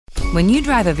When you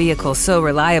drive a vehicle so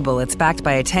reliable it's backed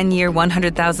by a 10-year,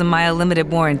 100,000-mile limited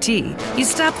warranty, you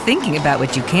stop thinking about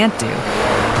what you can't do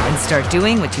and start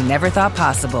doing what you never thought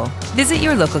possible. Visit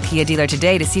your local Kia dealer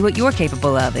today to see what you're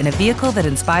capable of in a vehicle that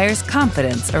inspires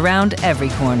confidence around every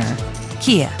corner.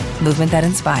 Kia, movement that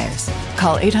inspires.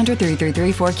 Call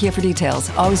 800-333-4KIA for details.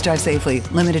 Always drive safely.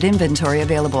 Limited inventory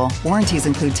available. Warranties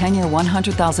include 10-year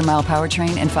 100,000-mile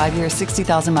powertrain and 5-year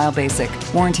 60,000-mile basic.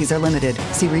 Warranties are limited.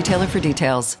 See retailer for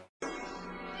details.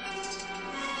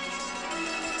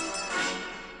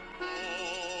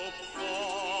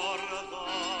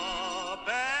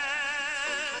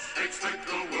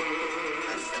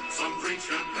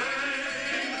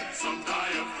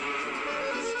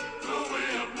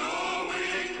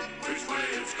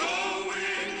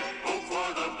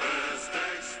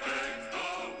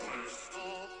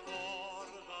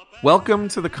 Welcome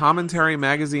to the Commentary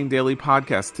Magazine Daily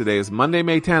Podcast. Today is Monday,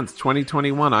 May 10th,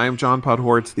 2021. I am John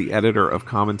Podhoretz, the editor of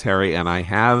Commentary, and I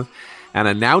have an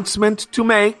announcement to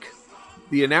make.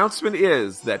 The announcement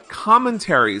is that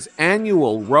Commentary's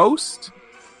annual roast,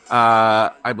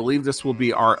 I believe this will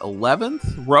be our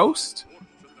 11th roast,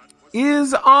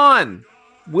 is on.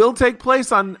 Will take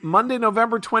place on Monday,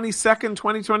 November 22nd,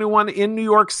 2021 in New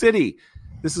York City.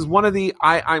 This is one of the,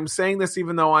 I'm saying this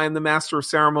even though I am the master of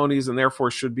ceremonies and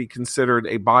therefore should be considered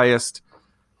a biased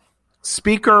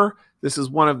speaker. This is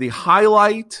one of the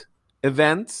highlight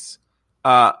events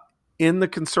in the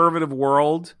conservative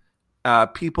world.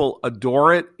 People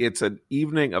adore it. It's an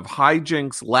evening of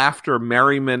hijinks, laughter,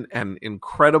 merriment, and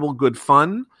incredible good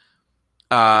fun.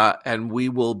 And we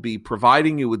will be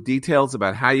providing you with details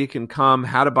about how you can come,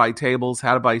 how to buy tables,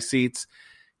 how to buy seats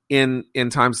in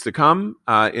times to come,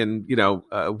 in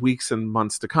weeks and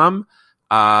months to come.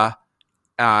 And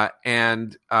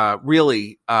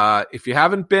really, if you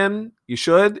haven't been, you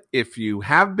should. If you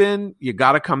have been, you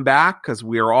got to come back because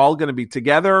we are all going to be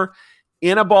together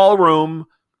in a ballroom.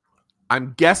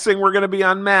 I'm guessing we're going to be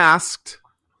unmasked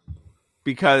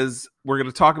because we're going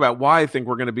to talk about why I think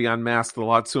we're going to be unmasked a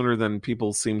lot sooner than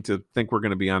people seem to think we're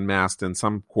going to be unmasked in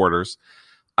some quarters.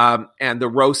 And the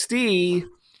roastee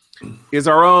is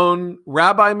our own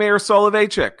Rabbi Meir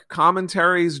Soloveichik,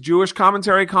 Commentary's Jewish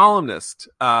commentary columnist,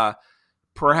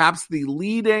 perhaps the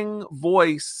leading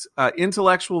voice,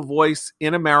 intellectual voice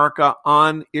in America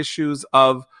on issues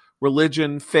of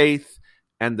religion, faith,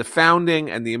 and the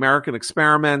founding and the American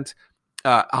experiment.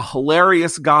 A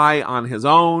hilarious guy on his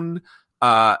own,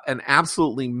 an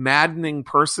absolutely maddening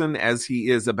person as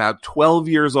he is about 12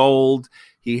 years old.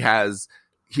 He has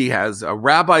a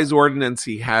rabbi's ordinance.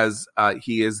 He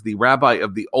is the rabbi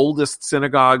of the oldest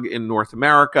synagogue in North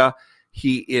America.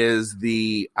 He has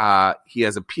a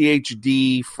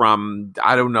PhD from,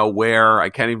 I don't know where,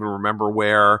 I can't even remember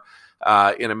where,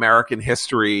 in American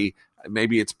history.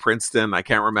 Maybe it's Princeton. I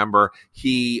can't remember.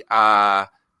 He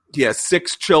has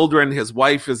 6 children. His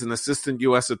wife is an assistant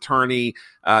U.S. attorney.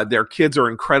 Their kids are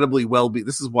incredibly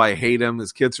this is why I hate him.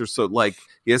 His kids are so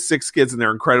he has 6 kids and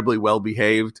they're incredibly well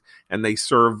behaved and they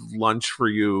serve lunch for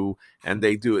you and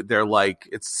they're like,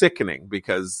 it's sickening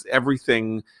because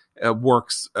everything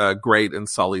works great in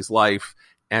Sully's life.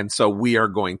 And so we are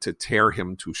going to tear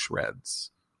him to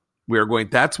shreds.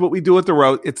 That's what we do at the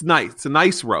roast. It's nice. It's a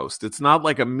nice roast. It's not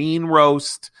like a mean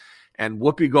roast. And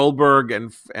Whoopi Goldberg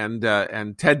and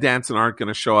Ted Danson aren't going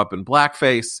to show up in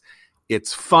blackface.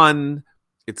 It's fun.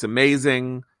 It's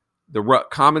amazing. The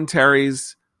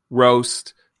Commentaries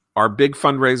roast, our big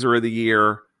fundraiser of the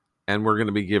year, and we're going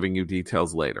to be giving you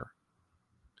details later.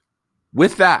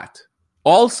 With that,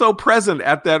 also present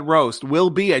at that roast will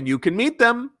be, and you can meet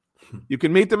them. You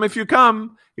can meet them if you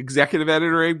come. Executive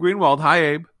Editor Abe Greenwald. Hi,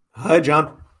 Abe. Hi,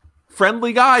 John.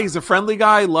 Friendly guy. He's a friendly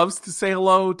guy. Loves to say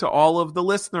hello to all of the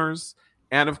listeners.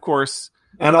 And, of course...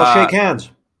 And I'll shake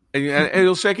hands. And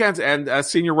he'll shake hands. And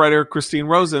senior writer Christine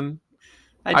Rosen.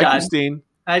 Hi, John. Hi, Christine.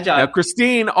 Hi, John. Now,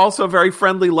 Christine, also very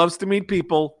friendly, loves to meet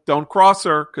people. Don't cross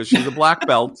her because she's a black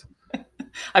belt.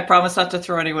 I promise not to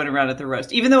throw anyone around at the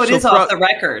roast, even though it is off the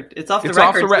record. It's off the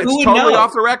record. It's totally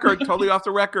off the record. Totally off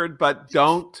the record. But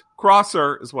don't cross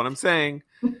her is what I'm saying.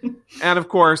 And, of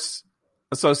course...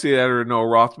 Associate Editor Noah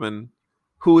Rothman,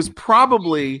 who is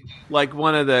probably like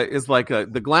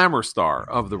the glamour star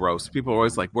of the roast. People are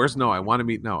always like, "Where's Noah? I want to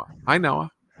meet Noah." Hi, Noah.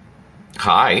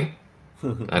 Hi.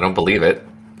 I don't believe it.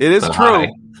 It is true. Hi.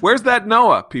 Where's that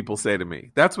Noah? People say to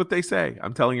me. That's what they say.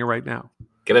 I'm telling you right now.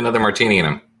 Get another martini in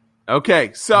him.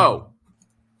 Okay, so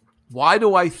why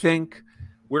do I think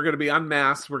we're going to be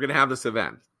unmasked? We're going to have this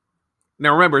event.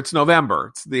 Now, remember, it's November.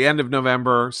 It's the end of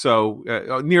November, so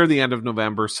near the end of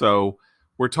November. So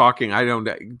we're talking,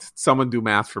 someone do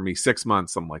math for me, 6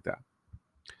 months, something like that.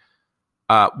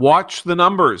 Watch the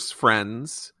numbers,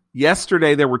 friends.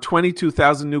 Yesterday, there were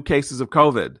 22,000 new cases of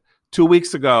COVID. 3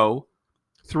 weeks ago,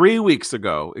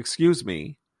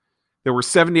 there were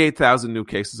 78,000 new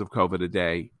cases of COVID a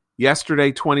day.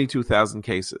 Yesterday, 22,000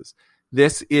 cases.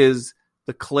 This is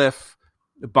the cliff,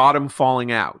 the bottom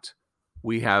falling out.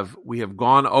 We have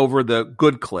gone over the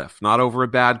good cliff, not over a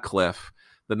bad cliff.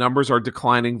 The numbers are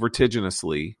declining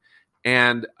vertiginously.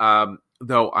 And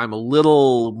though I'm a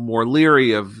little more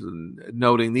leery of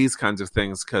noting these kinds of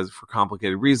things because for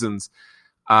complicated reasons,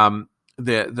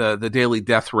 the daily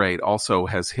death rate also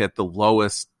has hit the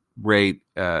lowest rate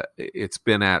it's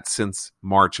been at since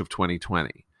March of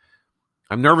 2020.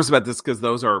 I'm nervous about this because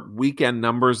those are weekend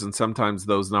numbers, and sometimes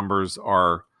those numbers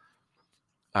are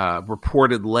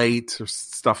reported late or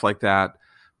stuff like that.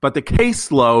 But the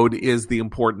caseload is the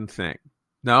important thing.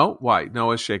 No? Why?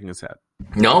 Noah's shaking his head.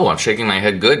 No, I'm shaking my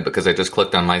head good because I just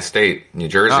clicked on my state, New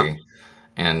Jersey,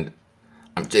 and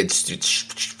it's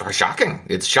shocking.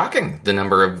 It's shocking, the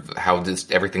number of how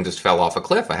everything just fell off a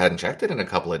cliff. I hadn't checked it in a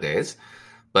couple of days,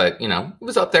 but, it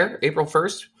was up there. April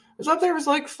 1st, it was up there. It was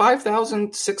like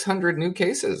 5,600 new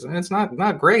cases, and it's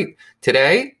not great.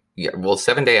 Today,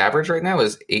 7-day average right now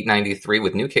is 893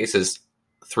 with new cases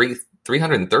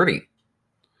 330.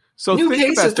 So new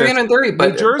think cases, about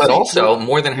 330, Jersey, but also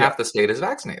more than half the state is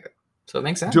vaccinated. So it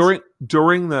makes sense.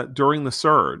 During the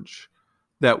surge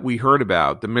that we heard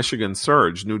about, the Michigan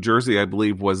surge, New Jersey, I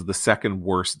believe, was the second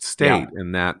worst state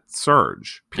in that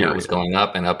surge. Period. Yeah, it was going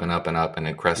up and up and up and up, and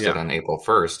it crested on April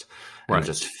 1st and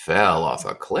just fell off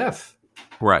a cliff.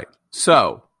 Right.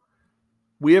 So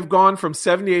we have gone from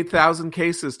 78,000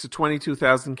 cases to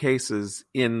 22,000 cases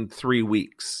in 3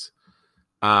 weeks.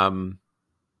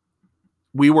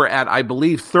 We were at, I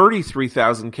believe,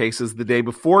 33,000 cases the day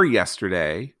before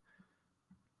yesterday.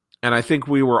 And I think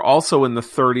we were also in the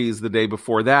 30s the day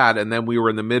before that. And then we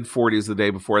were in the mid-40s the day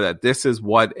before that. This is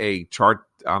what a chart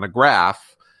on a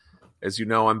graph, as you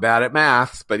know, I'm bad at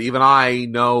maths, but even I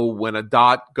know when a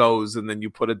dot goes and then you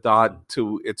put a dot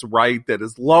to its right that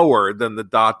is lower than the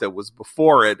dot that was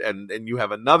before it, and you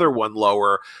have another one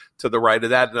lower to the right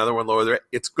of that, another one lower there,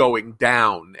 it's going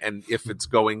down. And if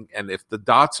the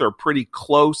dots are pretty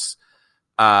close,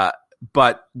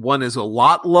 but one is a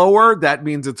lot lower, that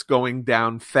means it's going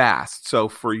down fast. So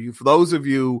for those of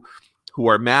you who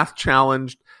are math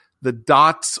challenged, the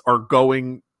dots are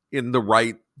going in the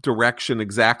right direction,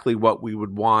 exactly what we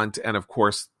would want. And of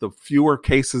course, the fewer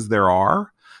cases there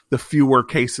are, the fewer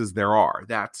cases there are.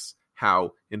 That's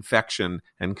how infection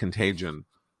and contagion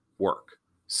work.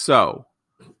 So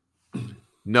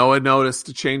Noah noticed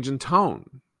a change in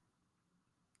tone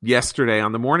yesterday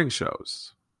on the morning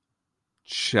shows.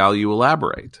 Shall you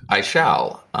elaborate? I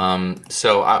shall.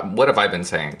 What have I been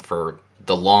saying for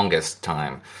the longest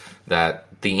time? That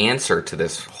the answer to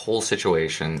this whole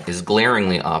situation is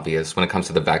glaringly obvious when it comes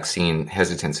to the vaccine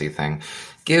hesitancy thing.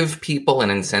 Give people an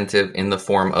incentive in the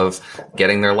form of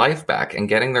getting their life back. And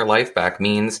getting their life back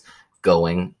means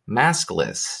going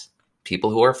maskless. People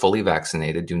who are fully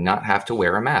vaccinated do not have to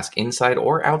wear a mask inside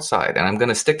or outside. And I'm going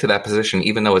to stick to that position,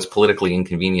 even though it's politically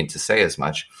inconvenient to say as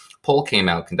much. Poll came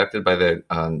out, conducted by the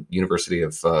University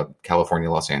of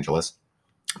California, Los Angeles,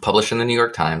 published in the New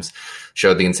York Times,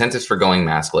 showed the incentives for going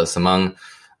maskless among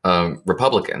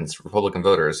Republican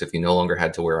voters. If you no longer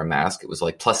had to wear a mask, it was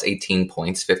like plus 18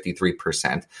 points,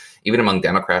 53%. Even among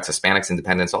Democrats, Hispanics,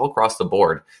 Independents, all across the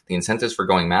board, the incentives for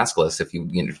going maskless,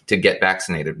 to get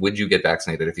vaccinated, would you get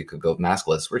vaccinated if you could go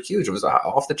maskless, were huge. It was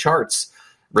off the charts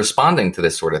responding to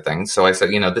this sort of thing. So I said,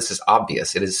 this is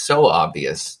obvious. It is so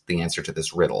obvious, the answer to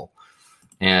this riddle.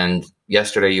 And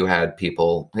yesterday you had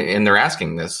people, and they're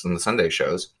asking this in the Sunday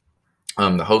shows,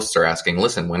 the hosts are asking,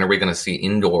 listen, when are we going to see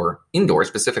indoor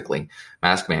specifically,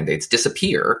 mask mandates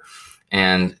disappear?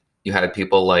 And you had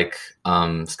people like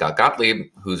Scott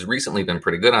Gottlieb, who's recently been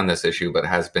pretty good on this issue, but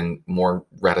has been more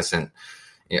reticent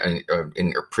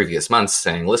in previous months,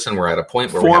 saying, listen, we're at a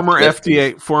point where former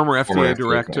FDA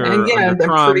director under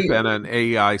Trump and an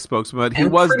AEI spokesman. He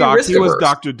was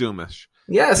Dr. Dumish.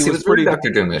 Yes, he was pretty Dr.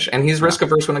 Dumish, and he's risk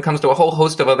averse when it comes to a whole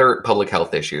host of other public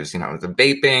health issues. The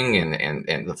vaping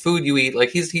and the food you eat. Like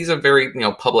he's a very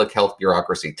public health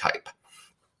bureaucracy type,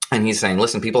 and he's saying,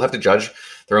 listen, people have to judge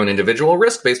their own individual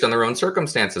risk based on their own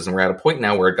circumstances, and we're at a point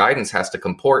now where guidance has to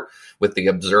comport with the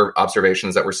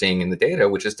observations that we're seeing in the data,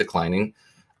 which is declining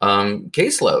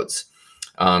caseloads.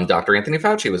 Dr. Anthony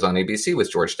Fauci was on ABC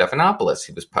with George Stephanopoulos.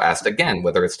 He was asked again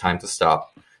whether it's time to start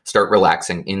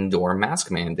relaxing indoor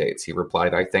mask mandates. He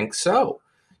replied, I think so.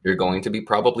 You're going to be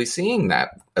probably seeing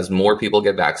that as more people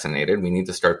get vaccinated. We need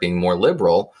to start being more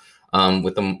liberal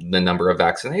with the number of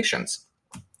vaccinations.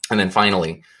 And then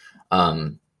finally,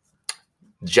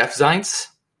 Jeff Zients,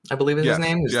 I believe is his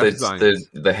name, is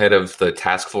the head of the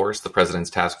task force, the president's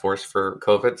task force for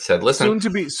COVID, said, listen,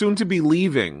 soon to be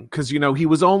leaving, because he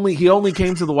only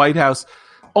came to the White House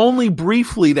only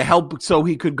briefly to help so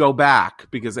he could go back,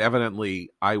 because evidently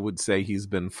I would say he's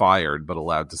been fired but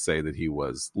allowed to say that he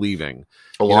was leaving.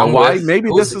 Why? Maybe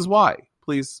this is why.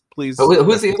 Please. Who's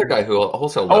the other guy who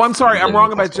also left? Oh, I'm sorry. I'm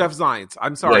wrong about Jeff Zients.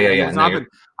 I'm sorry. Yeah.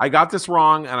 I got this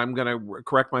wrong, and I'm going to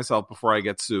correct myself before I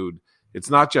get sued. It's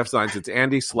not Jeff Zients. It's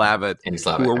Andy Slavitt,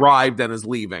 who arrived and is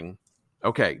leaving.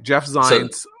 Okay, Jeff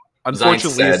Zients,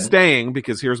 unfortunately, is staying,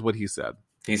 because here's what he said.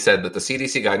 He said that the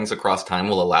CDC guidance across time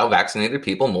will allow vaccinated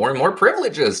people more and more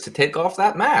privileges to take off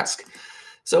that mask.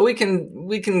 So we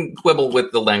can quibble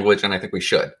with the language, and I think we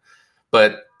should.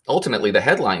 But ultimately, the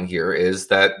headline here is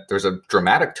that there's a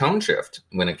dramatic tone shift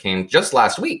when it came just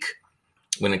last week,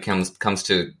 when it comes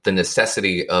to the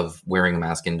necessity of wearing a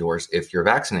mask indoors if you're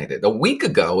vaccinated. A week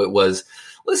ago, it was,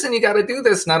 listen, you got to do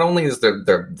this. Not only is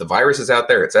the virus is out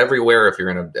there, it's everywhere. If you're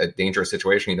in a dangerous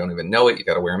situation, you don't even know it, you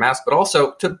got to wear a mask, but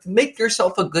also to make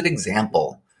yourself a good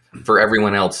example for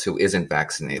everyone else who isn't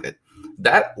vaccinated.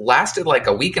 That lasted like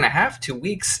a week and a half, 2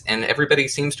 weeks, and everybody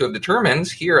seems to have determined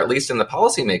here, at least in the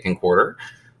policymaking quarter,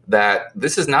 that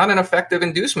this is not an effective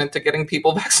inducement to getting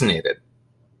people vaccinated.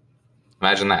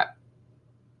 Imagine that.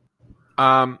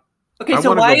 Okay,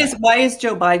 so why is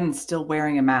Joe Biden still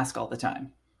wearing a mask all the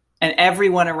time? And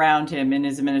everyone around him in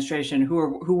his administration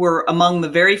who were among the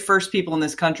very first people in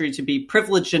this country to be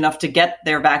privileged enough to get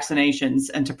their vaccinations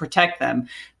and to protect them.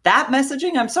 That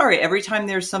messaging, I'm sorry, every time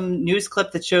there's some news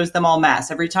clip that shows them all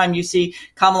masked, every time you see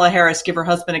Kamala Harris give her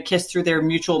husband a kiss through their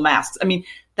mutual masks, I mean,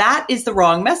 that is the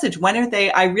wrong message. When are they?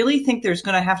 I really think there's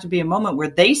going to have to be a moment where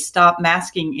they stop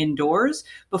masking indoors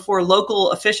before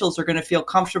local officials are going to feel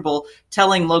comfortable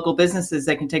telling local businesses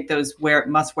they can take those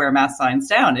must wear mask signs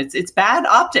down. It's bad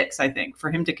optics, I think, for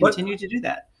him to continue to do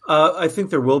that. I think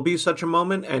there will be such a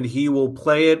moment, and he will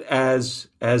play it as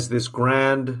this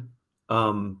grand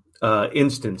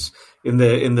instance in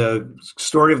the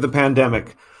story of the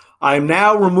pandemic. I'm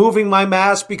now removing my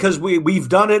mask because we've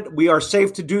done it. We are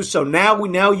safe to do so.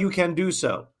 Now you can do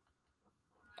so.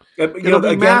 It'll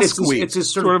be mask week.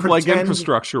 It's sort of like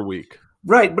infrastructure week.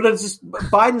 Right, but it's just,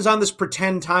 Biden's on this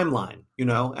pretend timeline,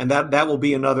 and that will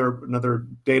be another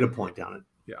data point on it.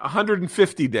 Yeah,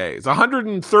 150 days,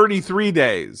 133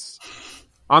 days.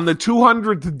 On the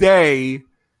 200th day,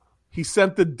 he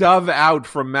sent the dove out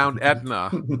from Mount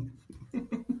Etna.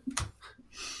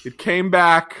 It came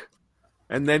back.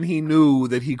 And then he knew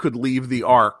that he could leave the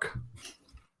ark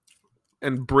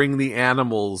and bring the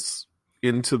animals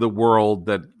into the world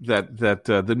that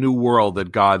the new world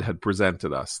that God had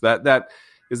presented us. That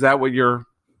is that what you're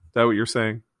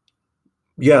saying?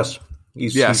 Yes. He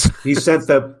sent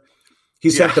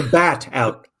the bat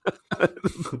out.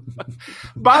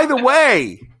 By the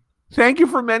way, thank you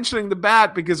for mentioning the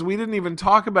bat, because we didn't even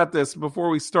talk about this before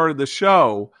we started the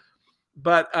show.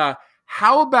 But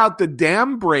how about the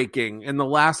dam breaking in the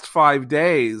last 5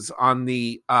 days on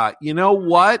the, you know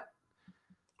what?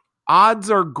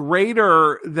 Odds are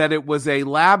greater that it was a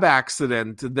lab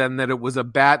accident than that it was a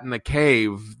bat in a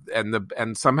cave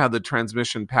and somehow the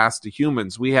transmission passed to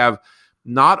humans. We have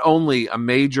not only a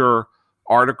major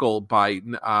article by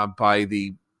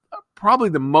the probably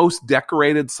the most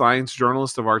decorated science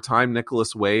journalist of our time,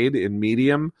 Nicholas Wade, in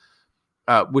Medium,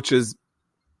 which is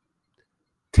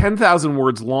 10,000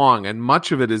 words long, and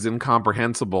much of it is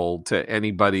incomprehensible to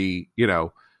anybody,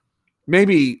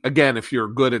 Maybe, again, if you're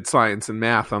good at science and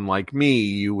math, unlike me,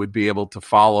 you would be able to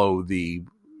follow the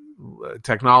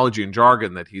technology and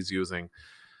jargon that he's using.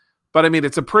 But, I mean,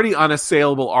 it's a pretty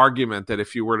unassailable argument that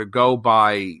if you were to go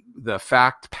by the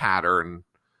fact pattern,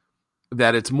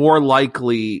 that it's more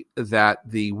likely that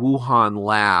the Wuhan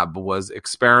lab was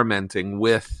experimenting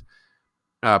with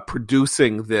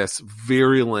producing this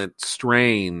virulent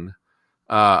strain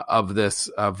of this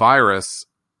virus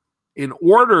in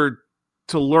order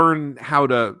to learn how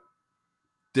to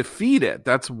defeat it.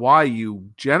 That's why you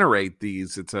generate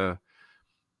these. You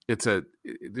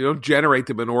don't generate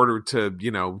them in order to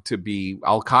be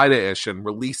Al-Qaeda-ish and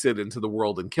release it into the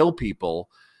world and kill people.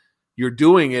 You're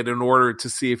doing it in order to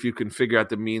see if you can figure out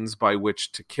the means by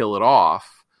which to kill it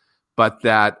off. But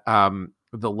that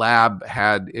the lab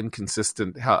had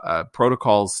inconsistent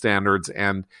protocol standards,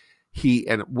 and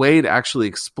Wade actually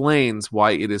explains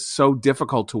why it is so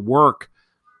difficult to work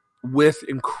with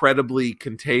incredibly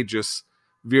contagious,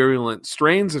 virulent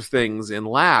strains of things in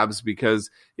labs,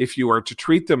 because if you are to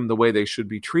treat them the way they should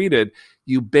be treated,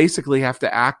 you basically have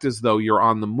to act as though you're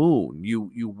on the moon.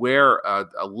 You wear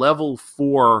a level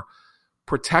 4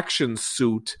 protection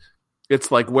suit it's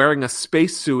like wearing a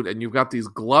spacesuit and you've got these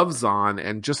gloves on,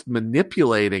 and just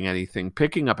manipulating anything,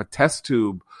 picking up a test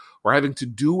tube or having to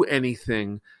do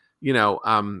anything,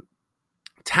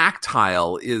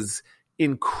 tactile is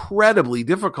incredibly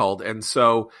difficult. And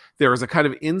so there is a kind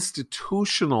of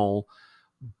institutional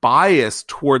bias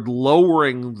toward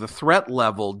lowering the threat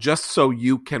level just so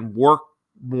you can work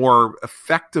more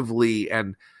effectively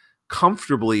and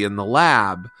comfortably in the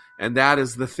lab. And that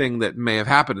is the thing that may have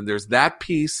happened. And there's that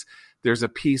piece. There's a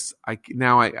piece.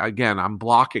 I'm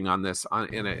blocking on this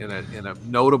in a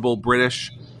notable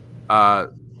British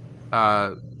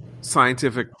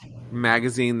scientific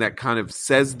magazine that kind of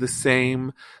says the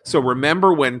same. So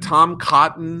remember when Tom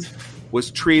Cotton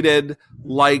was treated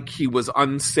like he was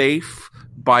unsafe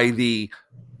by the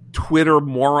Twitter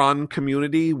moron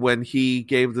community when he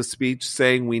gave the speech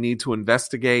saying we need to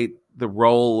investigate the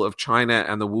role of China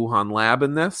and the Wuhan lab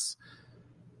in this?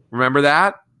 Remember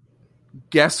that?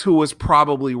 Guess who was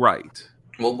probably right?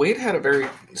 Well, Wade had a very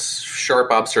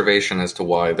sharp observation as to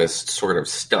why this sort of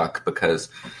stuck, because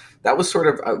that was sort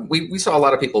of we saw a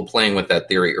lot of people playing with that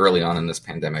theory early on in this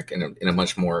pandemic in a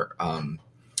much more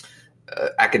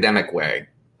academic way,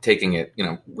 taking it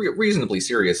reasonably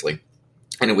seriously,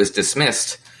 and it was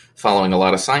dismissed following a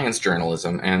lot of science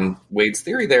journalism. And Wade's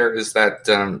theory there is that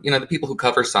the people who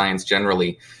cover science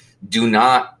generally do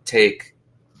not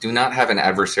have an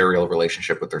adversarial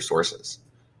relationship with their sources,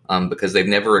 because they've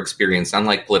never experienced,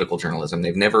 unlike political journalism,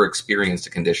 they've never experienced a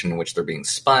condition in which they're being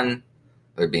spun,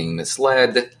 they're being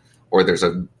misled, or there's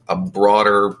a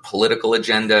broader political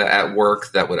agenda at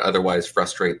work that would otherwise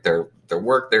frustrate their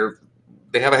work.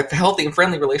 They have a healthy and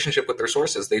friendly relationship with their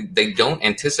sources. They don't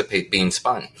anticipate being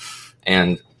spun.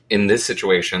 And in this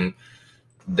situation,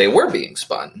 they were being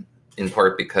spun, in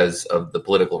part because of the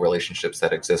political relationships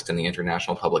that exist in the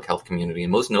international public health community,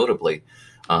 and most notably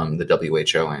the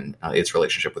WHO and its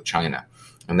relationship with China.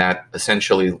 And that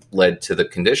essentially led to the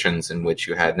conditions in which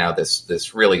you had now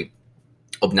this really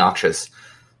obnoxious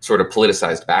sort of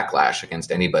politicized backlash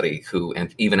against anybody who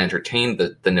even entertained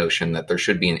the notion that there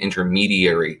should be an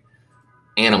intermediary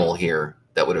animal here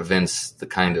that would evince the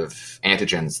kind of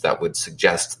antigens that would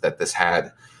suggest that this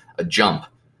had a jump.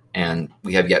 And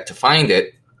we have yet to find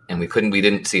it. And we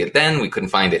didn't see it then. We couldn't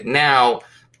find it now.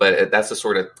 But that's the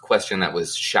sort of question that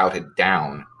was shouted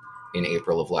down in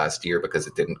April of last year because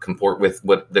it didn't comport with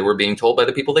what they were being told by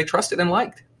the people they trusted and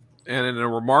liked. And in a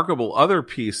remarkable other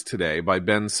piece today by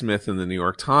Ben Smith in the New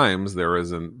York Times, there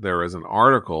is an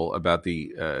article about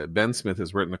Ben Smith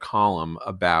has written a column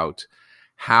about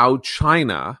how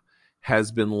China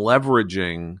has been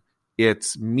leveraging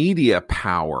its media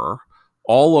power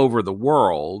all over the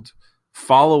world,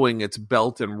 following its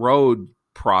Belt and Road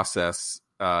process,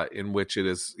 in which it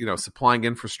is, supplying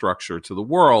infrastructure to the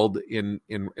world in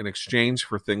exchange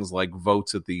for things like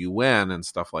votes at the UN and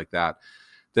stuff like that.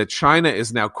 That China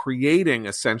is now creating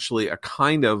essentially a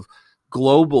kind of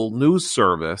global news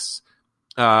service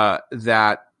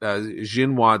that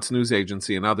Xinhua, its news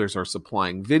agency, and others are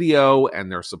supplying video,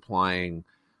 and they're supplying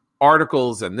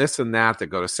articles and this and that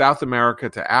go to South America,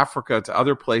 to Africa, to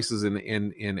other places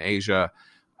in Asia.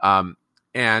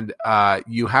 And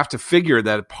you have to figure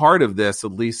that part of this,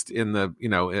 at least in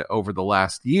the, over the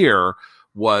last year,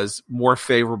 was more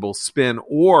favorable spin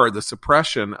or the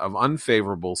suppression of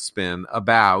unfavorable spin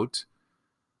about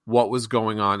what was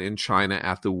going on in China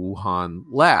at the Wuhan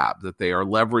lab, that they are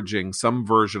leveraging some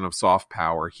version of soft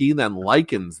power. He then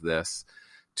likens this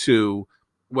to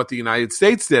what the United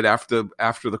States did after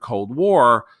the Cold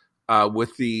War,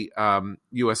 with the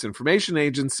U.S. Information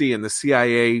Agency and the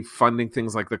CIA funding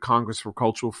things like the Congress for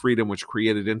Cultural Freedom, which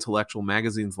created intellectual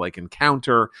magazines like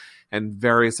Encounter and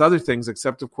various other things,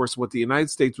 except, of course, what the United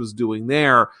States was doing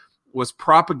there was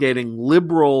propagating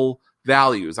liberal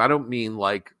values. I don't mean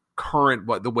like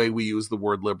the way we use the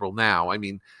word liberal now. I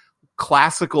mean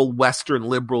classical Western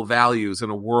liberal values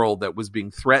in a world that was being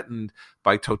threatened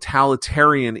by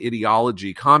totalitarian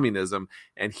ideology, communism.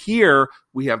 And here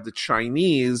we have the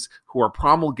Chinese who are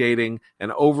promulgating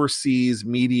an overseas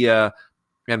media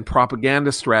and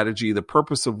propaganda strategy, the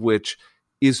purpose of which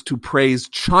is to praise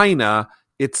China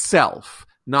itself,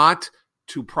 not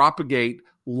to propagate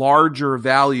larger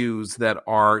values that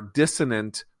are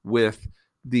dissonant with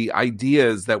the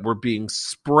ideas that were being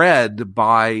spread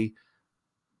by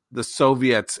the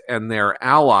Soviets and their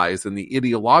allies and the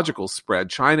ideological spread.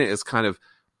 China is kind of,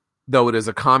 though it is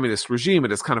a communist regime,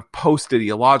 it is kind of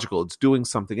post-ideological. It's doing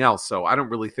something else. So I don't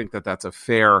really think that that's a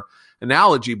fair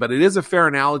analogy, but it is a fair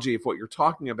analogy if what you're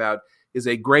talking about is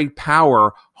a great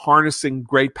power harnessing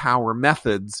great power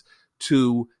methods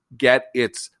to get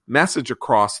its message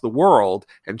across the world.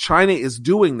 And China is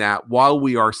doing that while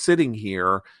we are sitting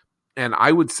here And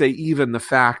I would say even the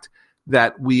fact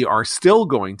that we are still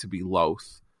going to be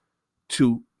loath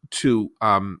to the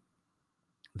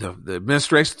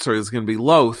administration is going to be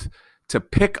loath to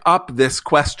pick up this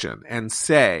question and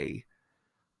say,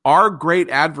 our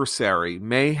great adversary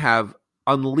may have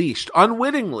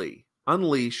unwittingly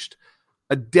unleashed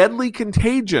a deadly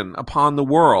contagion upon the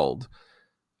world.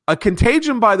 A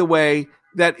contagion, by the way,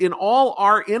 that in all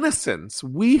our innocence,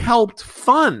 we helped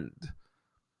fund,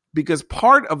 because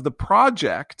part of the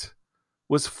project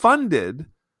was funded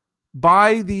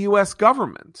by the U.S.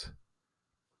 government.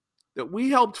 That we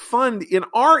helped fund in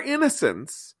our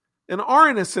innocence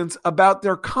about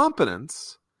their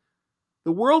competence.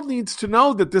 The world needs to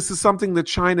know that this is something that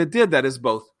China did that is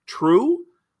both true,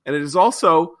 and it is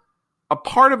also a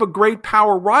part of a great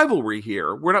power rivalry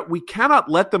here. We cannot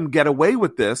let them get away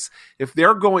with this if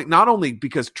they're going, not only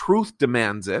because truth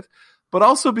demands it, but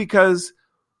also because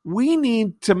we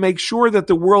need to make sure that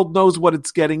the world knows what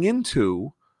it's getting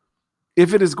into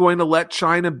if it is going to let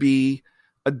China be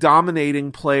a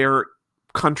dominating player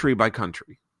country by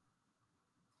country.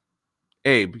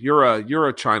 Abe, you're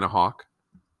a China hawk.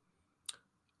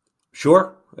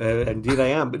 Sure, indeed I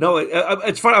am. But no,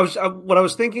 it's funny. What I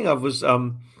was thinking of was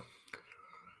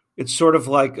it's sort of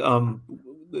like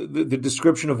the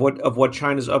description of what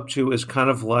China's up to is kind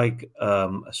of like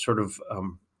a sort of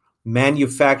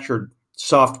manufactured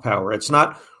soft power. It's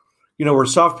not, where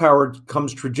soft power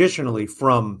comes traditionally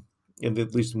from,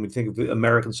 at least when we think of the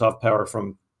American soft power,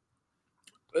 from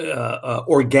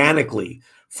organically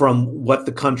from what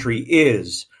the country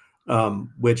is,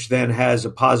 which then has a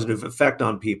positive effect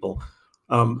on people.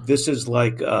 This is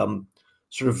like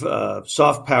sort of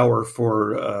soft power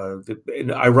for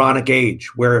an ironic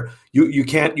age, where you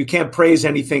can't praise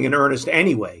anything in earnest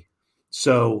anyway.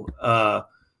 So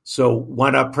why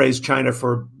not praise China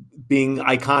for being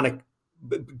iconic,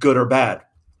 good or bad?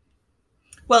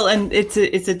 Well, and it's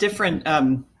a different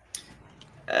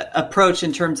approach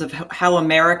in terms of how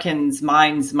Americans'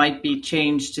 minds might be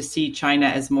changed to see China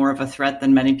as more of a threat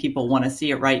than many people want to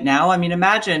see it right now. I mean,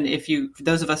 imagine for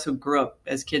those of us who grew up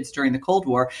as kids during the Cold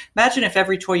War, imagine if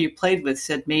every toy you played with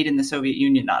said "Made in the Soviet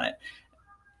Union" on it.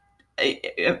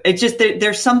 It just,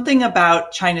 there's something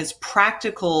about China's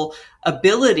practical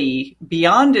ability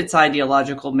beyond its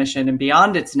ideological mission and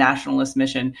beyond its nationalist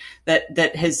mission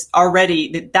that has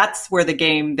already, that's where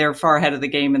they're far ahead of the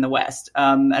game in the West.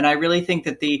 And I really think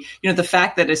that the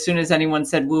fact that as soon as anyone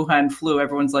said Wuhan flu,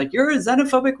 everyone's like, you're a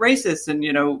xenophobic racist. And,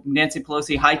 Nancy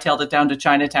Pelosi hightailed it down to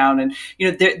Chinatown. And,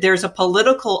 there's a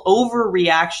political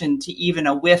overreaction to even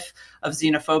a whiff of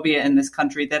xenophobia in this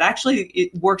country that actually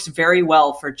it works very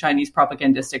well for Chinese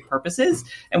propagandistic purposes.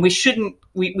 And we should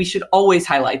always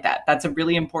highlight that. That's a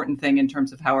really important thing in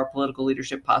terms of how our political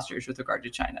leadership postures with regard to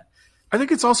China. I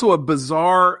think it's also a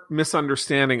bizarre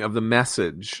misunderstanding of the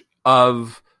message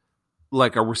of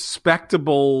like a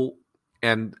respectable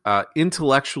and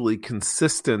intellectually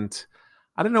consistent,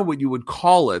 I don't know what you would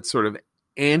call it, sort of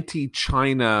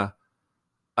anti-China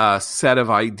set of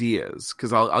ideas.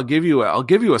 Because I'll give you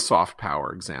a soft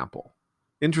power example,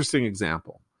 interesting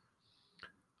example.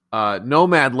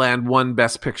 Nomadland won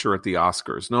Best Picture at the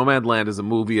Oscars. Nomadland is a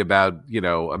movie about,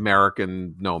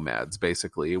 American nomads,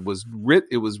 basically. It was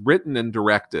written and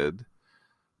directed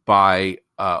by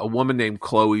a woman named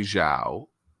Chloe Zhao,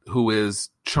 who is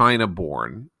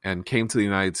China-born and came to the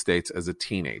United States as a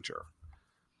teenager.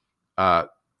 Chloe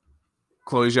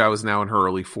Zhao is now in her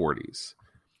early 40s.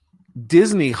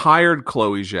 Disney hired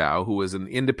Chloe Zhao, who is an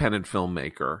independent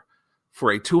filmmaker, for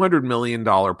a $200 million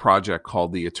project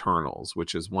called The Eternals,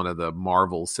 which is one of the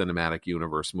Marvel Cinematic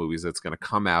Universe movies that's going to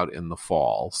come out in the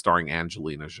fall, starring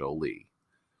Angelina Jolie.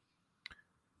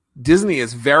 Disney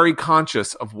is very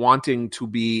conscious of wanting to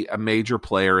be a major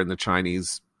player in the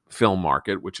Chinese film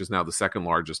market, which is now the second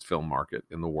largest film market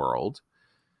in the world,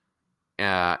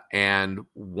 and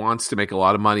wants to make a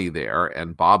lot of money there.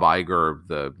 And Bob Iger,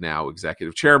 the now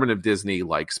executive chairman of Disney,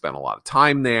 spent a lot of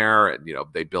time there. And,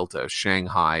 they built a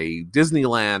Shanghai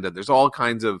Disneyland, and there's all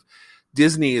kinds of,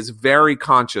 Disney is very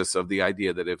conscious of the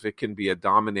idea that if it can be a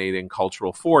dominating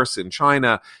cultural force in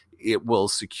China, it will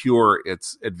secure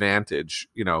its advantage,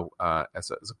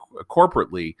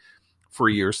 corporately for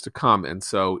years to come. And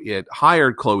so it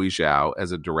hired Chloe Zhao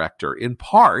as a director, in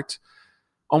part,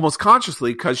 almost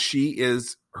consciously, because she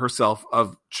is herself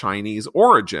of Chinese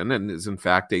origin and is in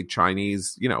fact a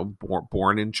Chinese,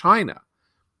 born in China.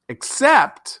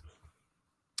 Except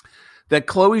that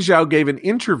Chloe Zhao gave an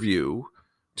interview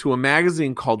to a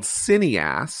magazine called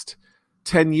Cineast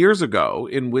 10 years ago,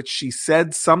 in which she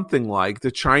said something like,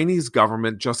 the Chinese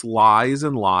government just lies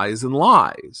and lies and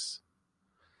lies.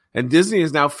 And Disney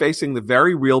is now facing the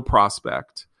very real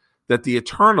prospect that the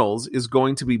Eternals is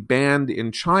going to be banned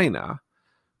in China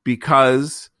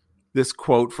because this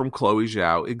quote from Chloe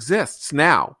Zhao exists.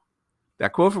 Now,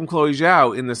 that quote from Chloe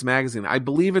Zhao in this magazine, I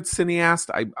believe it's Cineast.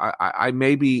 I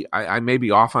may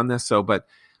be off on this, but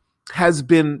has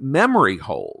been memory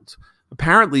holed.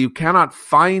 Apparently, you cannot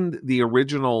find the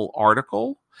original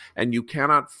article, and you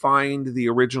cannot find the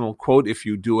original quote if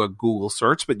you do a Google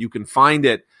search, but you can find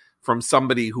it from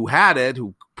somebody who had it,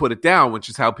 who put it down, which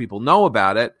is how people know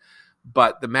about it.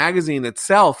 But the magazine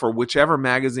itself, or whichever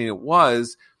magazine it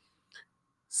was,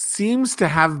 seems to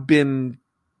have been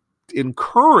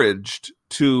encouraged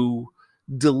to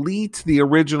delete the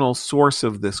original source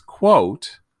of this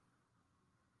quote.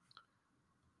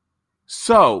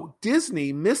 So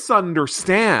Disney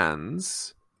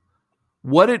misunderstands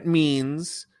what it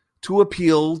means to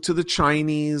appeal to the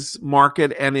Chinese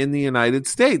market and in the United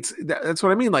States. That's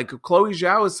what I mean. Like, Chloe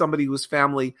Zhao is somebody whose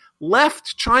family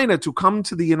left China to come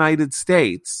to the United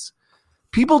States.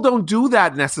 People don't do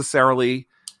that necessarily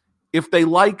if they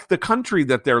like the country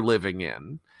that they're living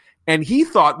in. And he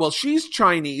thought, well, she's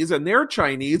Chinese and they're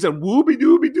Chinese and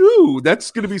whoopie-doobie-doo. That's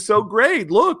going to be so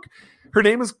great. Look, her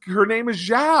name is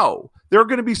Zhao. They're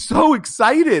going to be so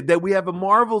excited that we have a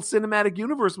Marvel Cinematic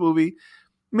Universe movie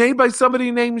made by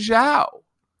somebody named Zhao.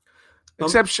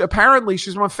 Except apparently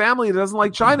she's from a family that doesn't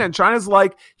like China. And China's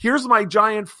like, here's my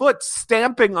giant foot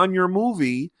stamping on your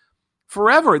movie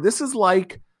forever. This is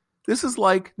like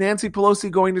Nancy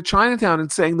Pelosi going to Chinatown and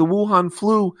saying the Wuhan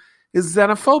flu is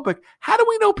xenophobic. How do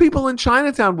we know people in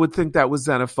Chinatown would think that was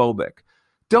xenophobic?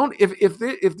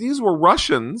 If these were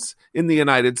Russians in the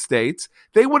United States,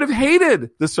 they would have hated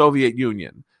the Soviet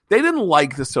Union. They didn't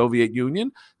like the Soviet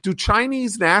Union. Do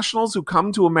Chinese nationals who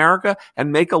come to America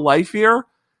and make a life here,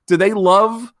 do they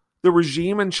love the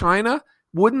regime in China?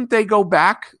 Wouldn't they go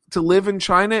back to live in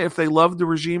China if they loved the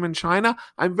regime in China?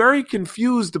 I'm very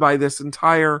confused by this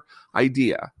entire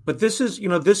idea. But this is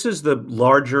the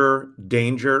larger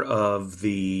danger of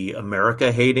the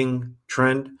America hating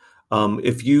trend.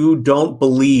 If you don't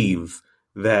believe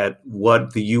that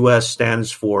what the U.S.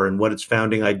 stands for and what its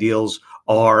founding ideals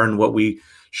are and what we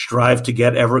strive to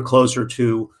get ever closer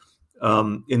to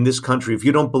in this country, if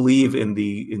you don't believe in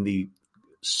the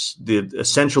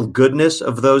essential goodness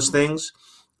of those things,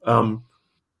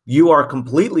 you are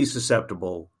completely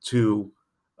susceptible to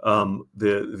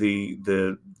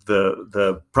the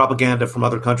propaganda from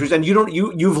other countries, and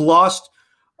you've lost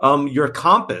your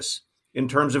compass in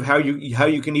terms of how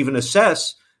you can even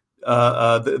assess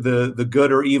the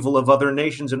good or evil of other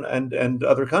nations and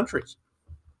other countries.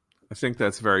 I think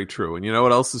that's very true. And you know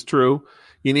what else is true?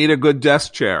 You need a good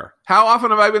desk chair. How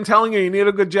often have I been telling you need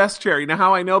a good desk chair? You know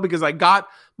how I know? Because I got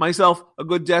myself a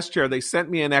good desk chair. They sent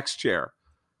me an X chair.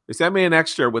 They sent me an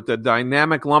X chair with the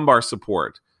dynamic lumbar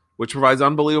support, which provides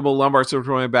unbelievable lumbar support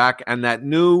for my back, and that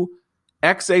new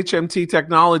XHMT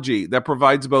technology that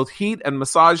provides both heat and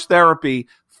massage therapy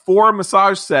for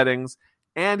massage settings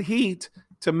and heat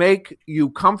to make you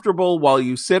comfortable while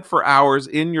you sit for hours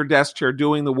in your desk chair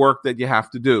doing the work that you have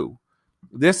to do.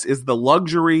 This is the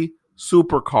luxury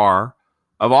supercar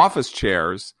of office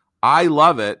chairs. I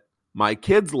love it. My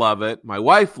kids love it. My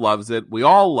wife loves it. We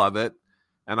all love it.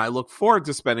 And I look forward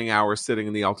to spending hours sitting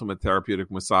in the ultimate therapeutic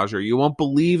massager. You won't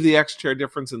believe the X-Chair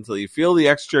difference until you feel the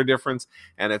X-Chair difference.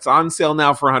 And it's on sale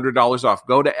now for $100 off.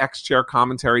 Go to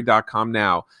xchaircommentary.com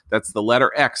now. That's the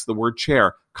letter X, the word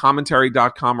chair,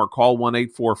 commentary.com, or call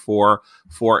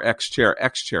 1-844-4XChair.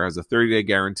 X-Chair has a 30-day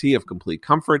guarantee of complete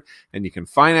comfort, and you can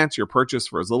finance your purchase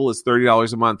for as little as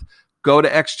 $30 a month. Go to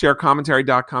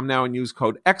xchaircommentary.com now and use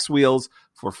code XWheels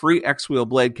for free X-Wheel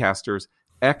blade casters.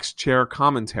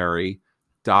 xchaircommentary.com.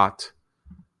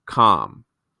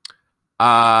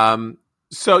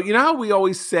 So, you know how we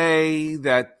always say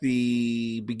that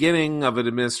the beginning of an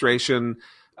administration,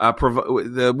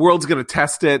 the world's going to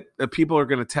test it. People are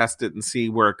going to test it and see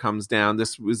where it comes down.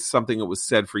 This was something that was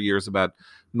said for years about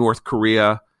North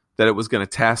Korea, that it was going to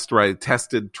test, right? It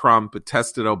tested Trump, it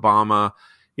tested Obama,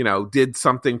 did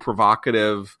something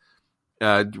provocative,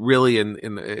 really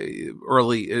in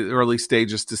early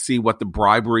stages to see what the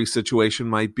bribery situation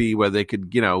might be, where they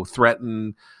could,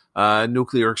 threaten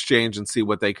nuclear exchange and see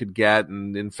what they could get.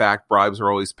 And in fact, bribes are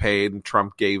always paid. And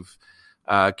Trump gave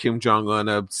Kim Jong-un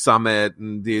a summit,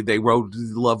 and they wrote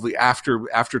lovely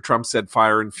after Trump said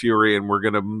fire and fury and we're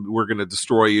gonna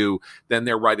destroy you. Then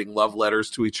they're writing love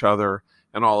letters to each other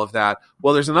and all of that.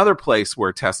 Well, there's another place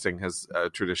where testing has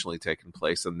traditionally taken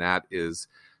place, and that is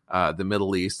the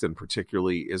Middle East, and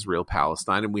particularly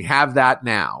Israel-Palestine. And we have that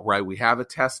now, right? We have a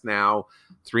test now,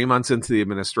 3 months into the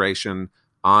administration.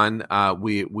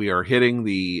 We are hitting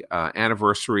the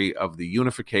anniversary of the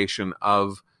unification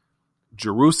of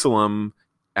Jerusalem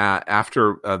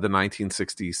after the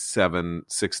 1967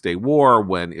 Six-Day War,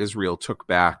 when Israel took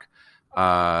back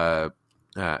and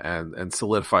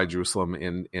solidified Jerusalem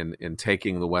in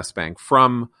taking the West Bank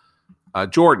from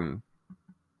Jordan.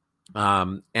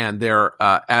 And there,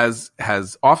 as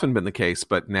has often been the case,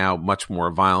 but now much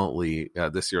more violently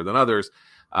this year than others,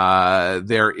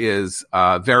 there is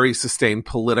very sustained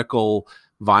political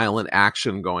violent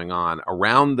action going on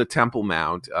around the Temple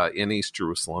Mount in East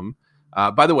Jerusalem.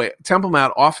 By the way, Temple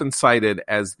Mount often cited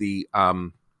as the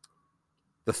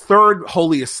third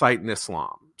holiest site in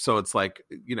Islam. So it's like,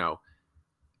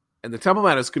 and the Temple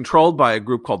Mount is controlled by a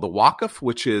group called the Waqf,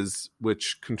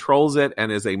 which controls it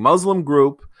and is a Muslim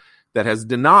group that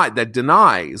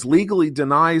legally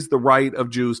denies the right of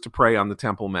Jews to pray on the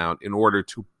Temple Mount in order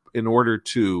to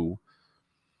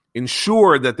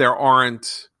ensure that there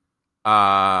aren't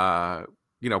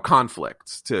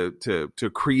conflicts, to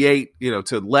create,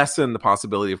 to lessen the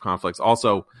possibility of conflicts,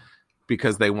 also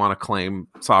because they want to claim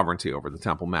sovereignty over the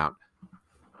Temple Mount.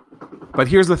 But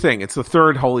here's the thing, it's the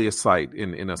third holiest site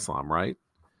in Islam, right?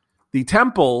 The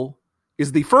temple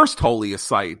is the first holiest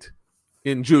site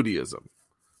in Judaism.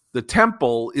 The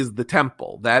temple is the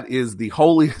temple. That is the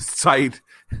holiest site.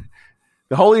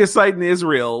 The holiest site in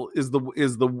Israel is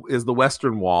the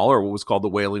Western Wall, or what was called the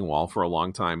Wailing Wall for a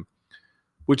long time,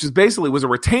 which was a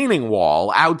retaining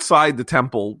wall outside the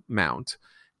Temple Mount,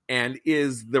 and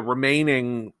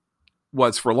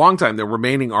was for a long time the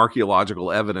remaining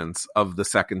archaeological evidence of the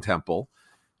Second Temple.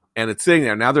 And it's sitting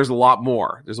there. Now there's a lot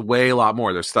more. There's a lot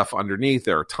more. There's stuff underneath.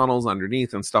 There are tunnels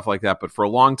underneath and stuff like that. But for a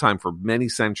long time, for many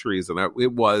centuries, and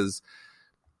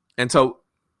so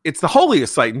it's the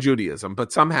holiest site in Judaism,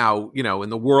 but somehow, in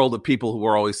the world of people who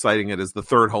are always citing it as the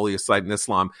third holiest site in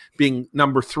Islam, being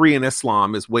number 3 in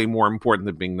Islam is way more important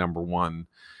than being number 1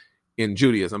 in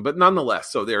Judaism. But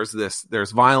nonetheless, so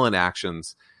there's violent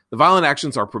actions. The violent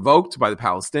actions are provoked by the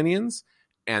Palestinians,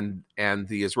 and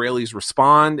the Israelis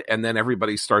respond, and then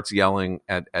everybody starts yelling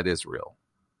at Israel.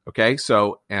 Okay,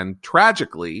 so, and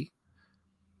tragically,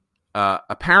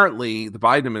 apparently the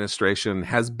Biden administration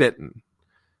has bitten.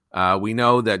 We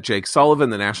know that Jake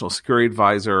Sullivan, the National Security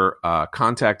Advisor,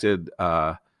 contacted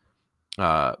Meir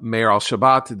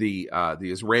al-Shabbat, the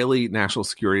Israeli National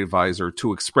Security Advisor,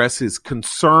 to express his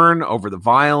concern over the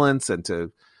violence and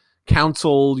to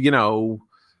counsel,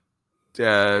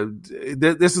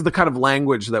 this is the kind of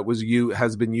language that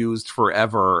has been used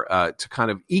forever to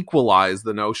kind of equalize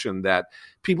the notion that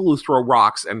people who throw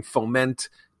rocks and foment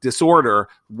disorder,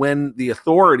 when the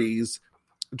authorities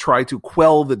try to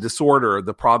quell the disorder,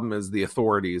 the problem is the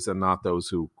authorities and not those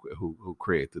who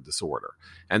create the disorder.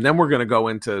 And then we're going to go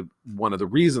into one of the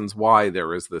reasons why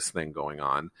there is this thing going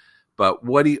on. But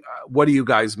what do you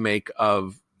guys make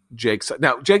of Jake's?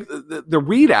 Now, Jake, the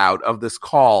readout of this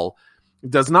call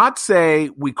does not say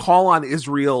we call on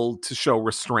Israel to show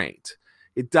restraint.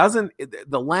 It doesn't.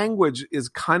 The language is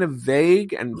kind of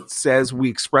vague and says we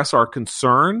express our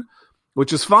concern,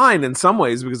 which is fine in some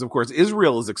ways, because of course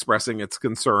Israel is expressing its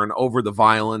concern over the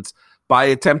violence by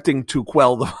attempting to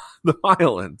quell the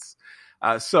violence.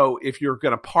 So if you're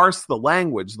going to parse the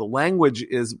language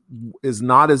is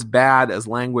not as bad as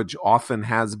language often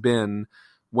has been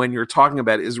when you're talking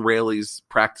about Israelis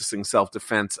practicing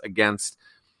self-defense against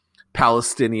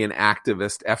Palestinian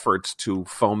activist efforts to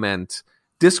foment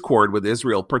discord with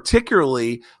Israel,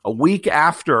 particularly a week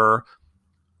after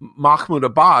Mahmoud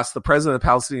Abbas, the president of the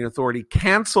Palestinian Authority,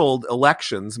 canceled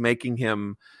elections, making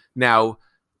him now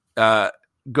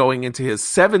going into his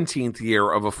 17th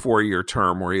year of a 4-year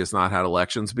term where he has not had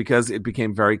elections, because it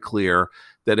became very clear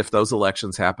that if those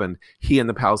elections happened, he and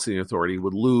the Palestinian Authority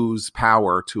would lose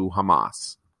power to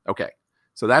Hamas. Okay,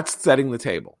 so that's setting the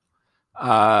table.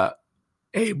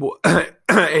 Abe,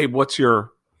 what's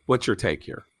your take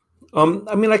here?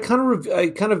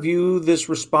 I kind of view this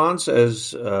response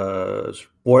as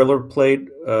boilerplate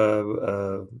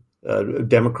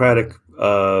democratic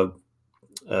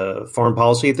foreign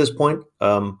policy at this point.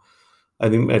 I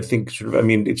think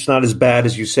it's not as bad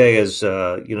as you say, as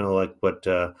like what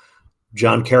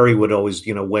John Kerry would always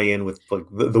weigh in with, like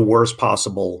the worst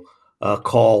possible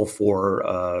call for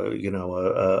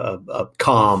a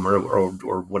calm or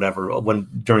whatever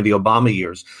during the Obama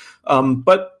years,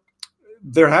 but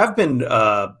there have been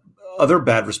other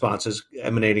bad responses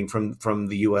emanating from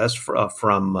the U.S.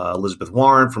 from Elizabeth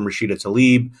Warren, from Rashida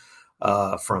Tlaib,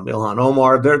 from Ilhan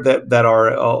Omar. That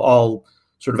are all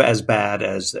sort of as bad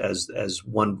as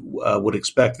one would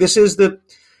expect. This is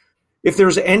if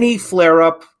there's any flare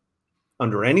up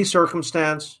under any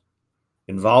circumstance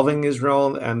involving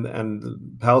Israel and the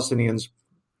Palestinians,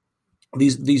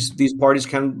 these parties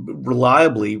can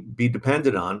reliably be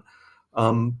depended on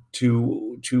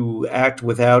to act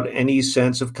without any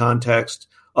sense of context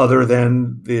other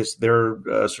than their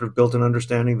sort of built-in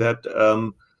understanding that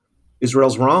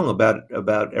Israel's wrong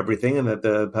about everything, and that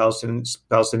the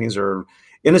Palestinians are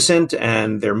innocent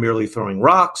and they're merely throwing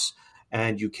rocks,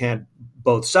 and you can't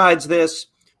both sides this.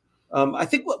 I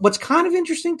think what's kind of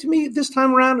interesting to me this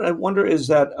time around, I wonder, is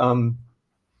that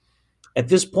at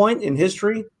this point in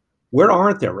history, where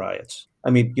aren't there riots? I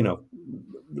mean,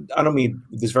 I don't mean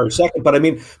this very second,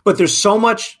 but there's so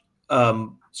much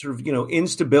sort of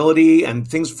instability, and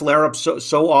things flare up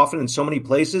so often in so many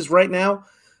places right now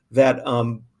that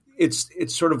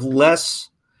it's sort of less.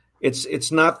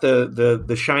 It's not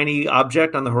the shiny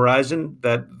object on the horizon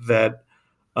that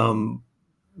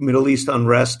Middle East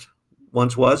unrest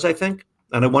once was, I think.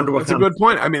 And I wonder what. That's a good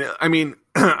point. I mean,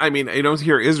 you don't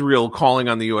hear Israel calling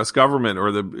on the U.S. government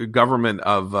or the government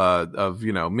of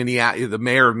Minneapolis, the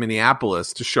mayor of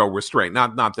Minneapolis, to show restraint.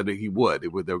 Not that he would. They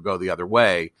would go the other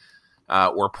way,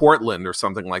 or Portland or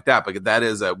something like that. But that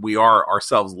is we are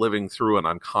ourselves living through an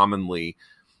uncommonly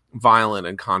violent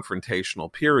and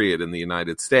confrontational period in the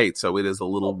United States. So it is a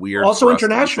little weird. Also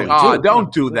internationally, too.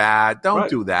 Don't do that. Don't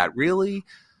do that. Really.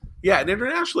 Yeah, and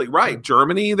internationally, right?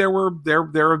 Germany, there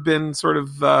have been sort of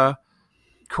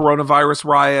coronavirus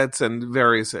riots and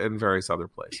various other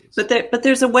places. But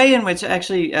there's a way in which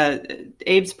actually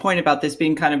Abe's point about this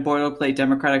being kind of boilerplate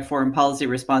democratic foreign policy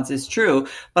response is true.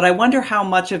 But I wonder how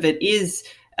much of it is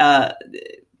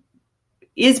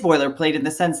boilerplate, in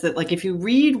the sense that, like, if you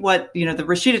read what, the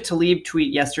Rashida Tlaib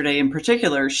tweet yesterday in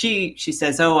particular, she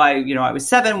says, I was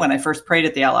 7 when I first prayed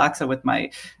at the Al-Aqsa with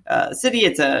my city.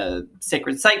 It's a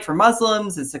sacred site for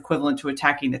Muslims. It's equivalent to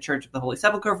attacking the Church of the Holy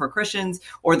Sepulchre for Christians,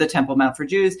 or the Temple Mount for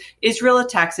Jews. Israel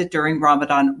attacks it during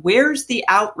Ramadan. Where's the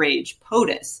outrage,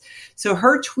 POTUS? So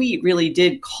her tweet really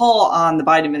did call on the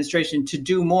Biden administration to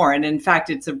do more. And in fact,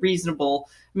 it's a reasonable,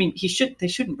 they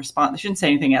shouldn't respond. They shouldn't say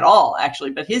anything at all,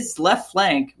 actually. But his left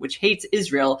flank, which hates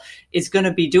Israel, is going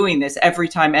to be doing this every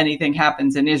time anything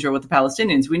happens in Israel with the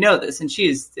Palestinians. We know this. And she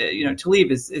is,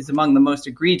 Tlaib is among the most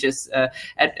egregious at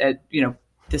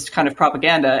this kind of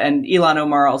propaganda. And Ilhan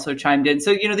Omar also chimed in.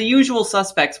 So, the usual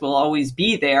suspects will always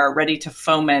be there, ready to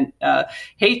foment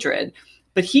hatred.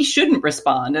 But he shouldn't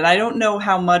respond, and I don't know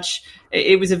how much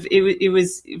it was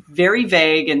very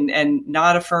vague and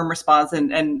not a firm response.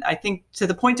 And I think, to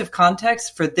the point of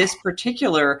context for this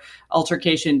particular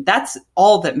altercation, that's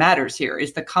all that matters here,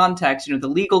 is the context, the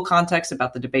legal context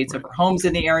about the debates over homes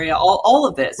in the area, all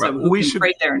of this. Right. So who can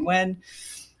pray there and when?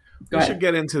 We should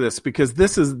get into this, because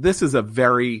this is a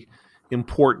very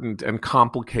important and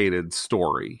complicated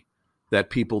story that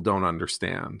people don't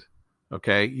understand.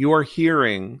 Okay, you are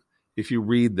hearing, if you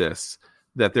read this,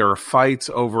 that there are fights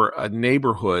over a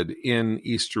neighborhood in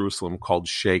East Jerusalem called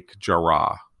Sheikh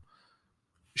Jarrah.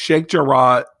 Sheikh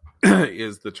Jarrah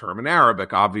is the term in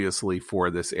Arabic, obviously, for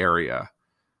this area,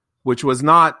 which was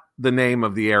not the name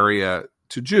of the area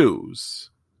to Jews,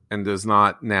 and does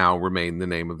not now remain the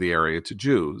name of the area to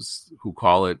Jews, who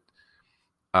call it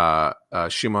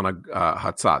Shimon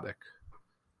HaTzadik,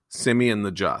 Simeon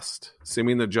the Just.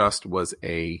 Simeon the Just was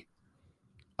a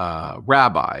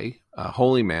rabbi, a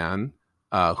holy man,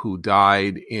 who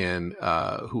died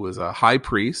who was a high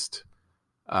priest,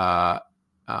 and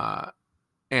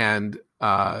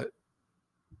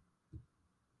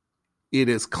it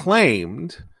is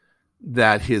claimed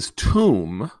that his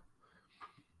tomb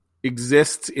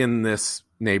exists in this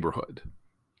neighborhood.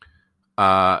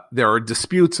 There are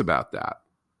disputes about that,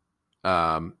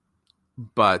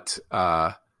 but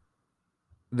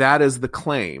that is the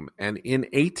claim. And in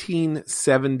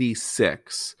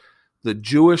 1876, the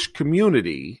Jewish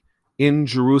community in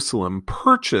Jerusalem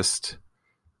purchased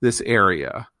this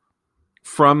area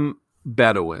from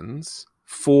Bedouins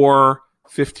for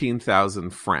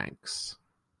 15,000 francs.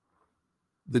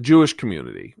 The Jewish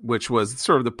community, which was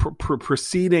sort of the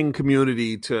preceding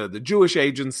community to the Jewish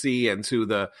Agency and to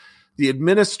the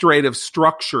administrative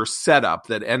structure setup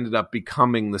that ended up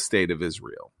becoming the State of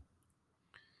Israel.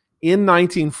 In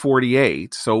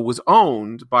 1948, so it was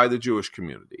owned by the Jewish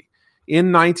community.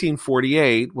 In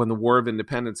 1948, when the War of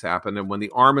Independence happened and when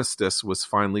the armistice was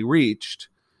finally reached,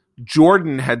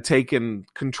 Jordan had taken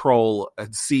control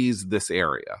and seized this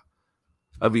area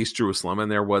of East Jerusalem,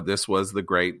 and this was the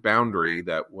great boundary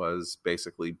that was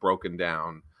basically broken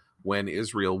down when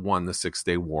Israel won the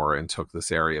Six-Day War and took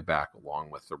this area back,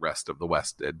 along with the rest of the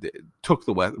West, took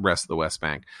the rest of the West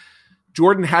Bank.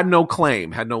 Jordan had no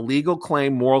claim, had no legal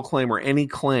claim, moral claim, or any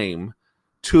claim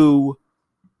to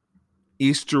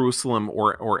East Jerusalem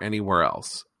or anywhere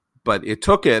else. But it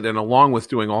took it, and along with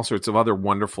doing all sorts of other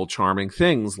wonderful, charming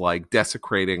things like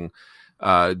desecrating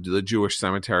the Jewish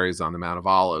cemeteries on the Mount of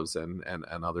Olives and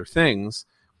other things,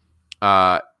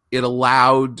 it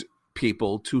allowed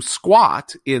people to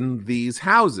squat in these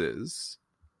houses.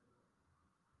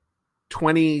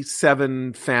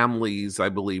 27 families, I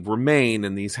believe, remain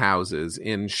in these houses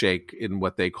in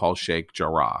what they call Sheikh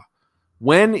Jarrah.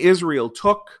 When Israel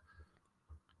took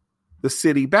the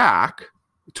city back,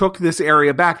 took this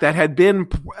area back that had been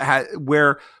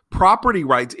where property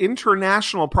rights,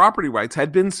 international property rights,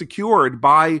 had been secured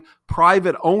by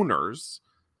private owners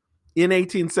in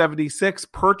 1876,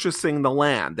 purchasing the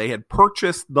land. They had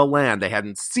purchased the land. They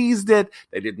hadn't seized it.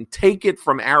 They didn't take it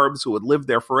from Arabs who had lived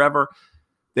there forever.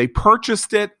 They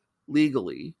purchased it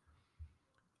legally.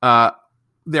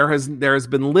 There has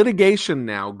been litigation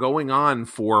now going on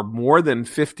for more than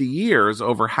 50 years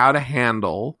over how to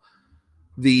handle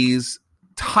these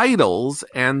titles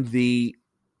and the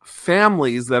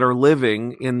families that are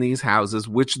living in these houses,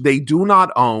 which they do not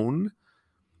own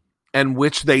and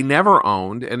which they never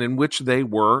owned and in which they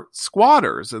were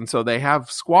squatters. And so they have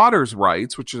squatters'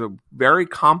 rights, which is a very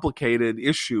complicated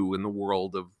issue in the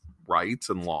world of rights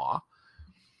and law.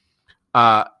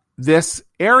 This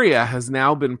area has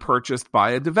now been purchased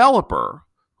by a developer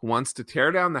who wants to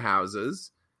tear down the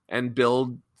houses and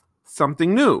build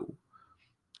something new.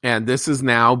 And this has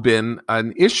now been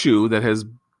an issue that has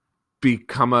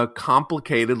become a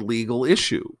complicated legal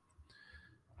issue.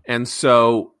 And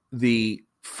so the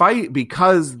fight,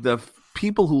 because the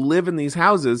people who live in these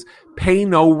houses pay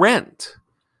no rent,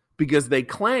 because they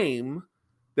claim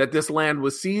that this land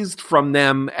was seized from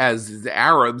them as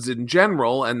Arabs in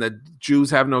general, and the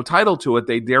Jews have no title to it.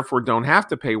 They therefore don't have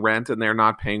to pay rent, and they're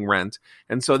not paying rent.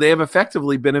 And so they have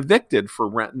effectively been evicted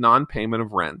for non-payment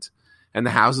of rent, and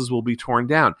the houses will be torn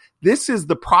down. This is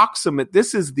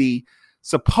the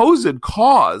supposed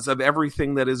cause of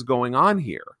everything that is going on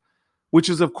here, which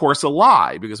is, of course, a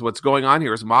lie, because what's going on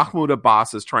here is Mahmoud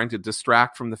Abbas is trying to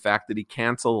distract from the fact that he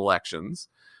canceled elections,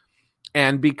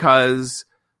 and because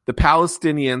the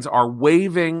Palestinians are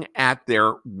waving at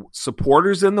their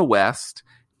supporters in the West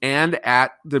and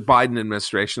at the Biden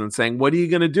administration and saying, what are you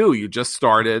going to do? You just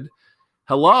started.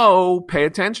 Hello, pay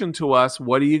attention to us.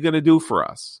 What are you going to do for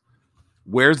us?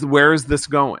 Where is this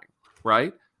going?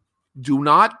 Right? Do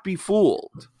not be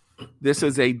fooled. This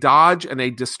is a dodge and a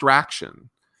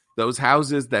distraction. Those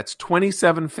houses, that's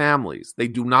 27 families. They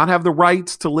do not have the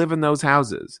rights to live in those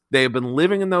houses. They have been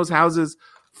living in those houses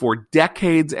for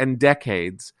decades and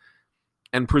decades,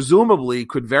 and presumably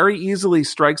could very easily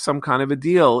strike some kind of a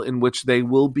deal in which they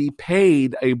will be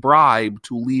paid a bribe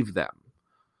to leave them.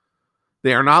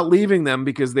 They are not leaving them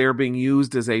because they are being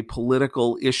used as a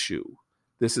political issue.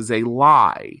 This is a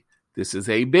lie. This is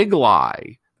a big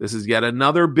lie. This is yet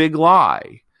another big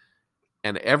lie.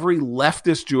 And every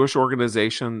leftist Jewish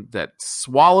organization that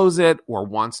swallows it or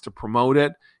wants to promote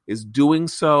it is doing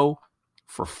so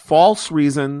for false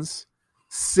reasons,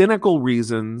 cynical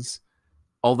reasons,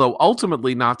 although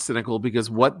ultimately not cynical, because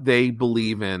what they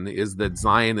believe in is that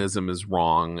Zionism is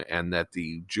wrong and that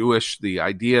the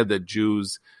idea that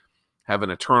Jews have an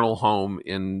eternal home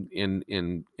in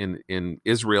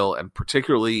Israel and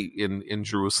particularly in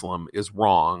Jerusalem is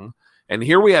wrong. And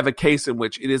here we have a case in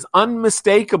which it is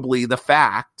unmistakably the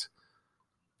fact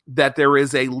that there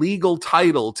is a legal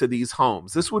title to these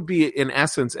homes. This would be in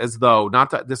essence as though,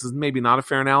 not that this is maybe not a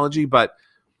fair analogy, but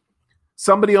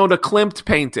somebody owned a Klimt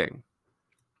painting,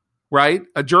 right?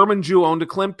 A German Jew owned a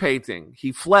Klimt painting.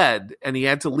 He fled and he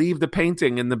had to leave the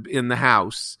painting in the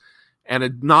house, and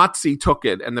a Nazi took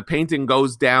it, and the painting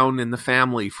goes down in the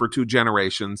family for 2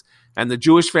 generations. And the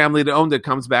Jewish family that owned it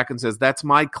comes back and says, that's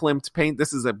my Klimt paint.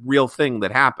 This is a real thing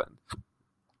that happened.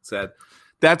 Said,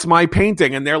 that's my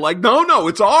painting. And they're like, no,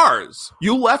 it's ours.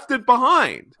 You left it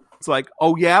behind. It's like,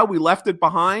 oh yeah, we left it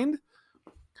behind.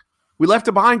 We left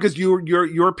it behind because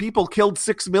your people killed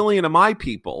 6 million of my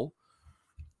people.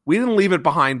 We didn't leave it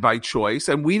behind by choice,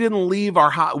 and we didn't leave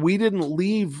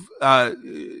Shimon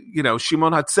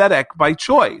HaTzedek by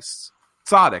choice.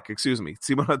 Shimon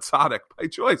HaTzedek by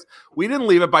choice. We didn't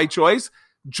leave it by choice.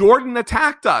 Jordan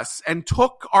attacked us and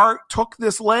took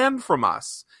this land from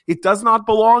us. It does not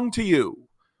belong to you.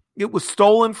 It was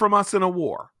stolen from us in a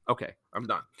war. Okay, I'm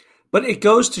done. But it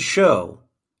goes to show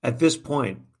at this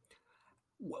point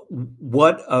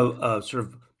what a sort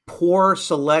of poor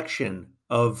selection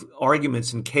of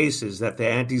arguments and cases that the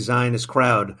anti-Zionist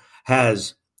crowd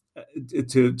has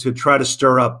to try to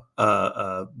stir up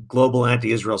global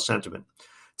anti-Israel sentiment.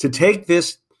 To take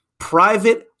this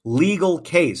private legal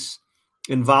case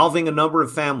involving a number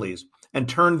of families and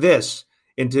turn this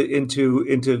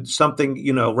into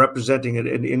something, representing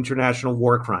an international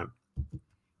war crime.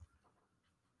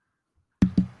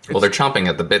 Well, they're chomping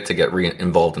at the bit to get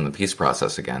involved in the peace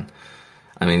process again.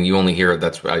 I mean, you only hear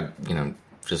I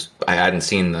hadn't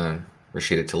seen the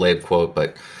Rashida Tlaib quote,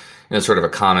 but sort of a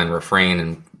common refrain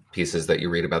in pieces that you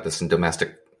read about this in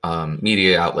domestic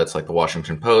media outlets like the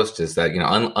Washington Post is that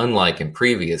unlike in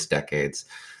previous decades,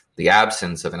 the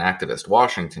absence of an activist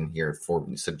Washington here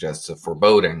suggests a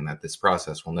foreboding that this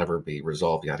process will never be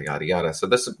resolved, yada, yada, yada. So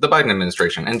the Biden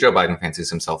administration, and Joe Biden fancies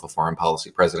himself a foreign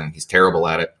policy president. He's terrible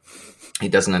at it. He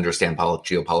doesn't understand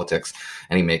geopolitics,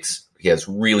 and he has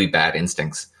really bad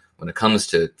instincts when it comes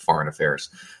to foreign affairs.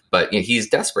 But he's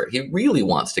desperate. He really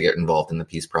wants to get involved in the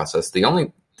peace process. The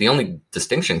only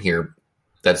distinction here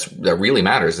that really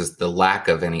matters is the lack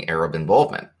of any Arab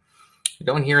involvement. You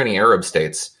don't hear any Arab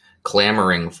states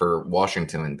clamoring for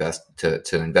Washington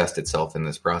to invest itself in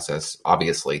this process,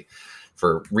 obviously,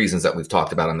 for reasons that we've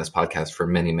talked about on this podcast for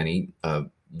many, many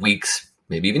weeks,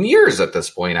 maybe even years at this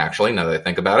point, actually, now that I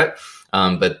think about it.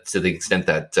 But to the extent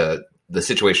that the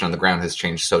situation on the ground has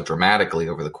changed so dramatically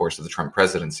over the course of the Trump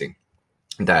presidency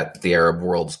that the Arab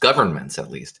world's governments,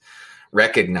 at least,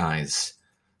 recognize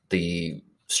the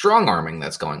strong arming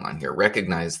that's going on here,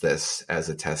 recognize this as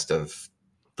a test of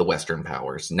the Western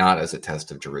powers, not as a test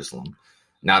of Jerusalem,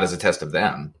 not as a test of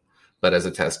them, but as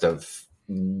a test of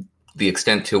the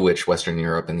extent to which Western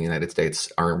Europe and the United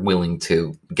States are willing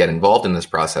to get involved in this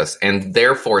process and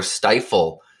therefore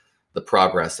stifle the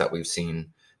progress that we've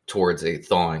seen towards a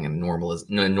thawing and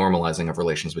normalizing of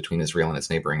relations between Israel and its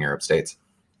neighboring Arab states.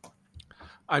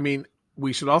 I mean,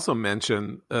 we should also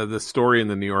mention the story in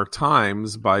the New York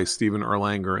Times by Stephen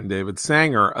Erlanger and David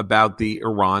Sanger about the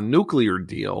Iran nuclear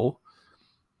deal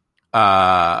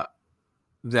that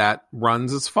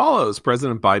runs as follows.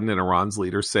 President Biden and Iran's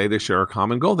leaders say they share a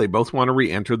common goal. They both want to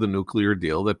re-enter the nuclear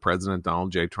deal that President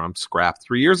Donald J. Trump scrapped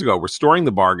 3 years ago, restoring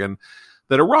the bargain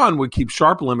that Iran would keep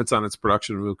sharp limits on its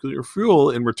production of nuclear fuel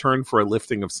in return for a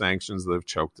lifting of sanctions that have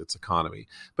choked its economy.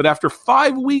 But after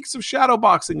 5 weeks of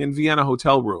shadowboxing in Vienna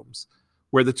hotel rooms,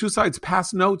 where the two sides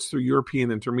pass notes through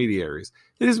European intermediaries,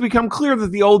 it has become clear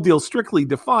that the old deal, strictly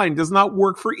defined, does not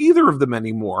work for either of them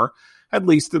anymore, at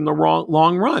least in the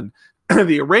long run.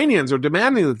 The Iranians are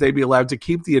demanding that they be allowed to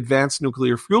keep the advanced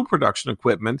nuclear fuel production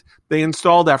equipment they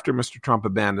installed after Mr. Trump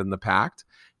abandoned the pact,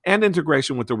 and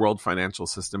integration with the world financial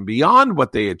system beyond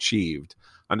what they achieved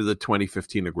under the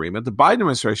 2015 agreement. The Biden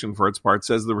administration, for its part,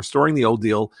 says that restoring the old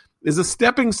deal is a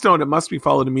stepping stone. It must be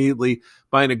followed immediately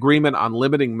by an agreement on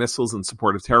limiting missiles in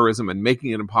support of terrorism and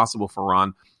making it impossible for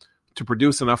Iran to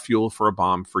produce enough fuel for a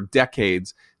bomb for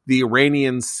decades. The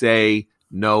Iranians say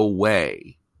no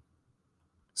way.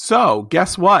 So,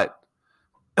 guess what?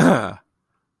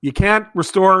 You can't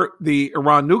restore the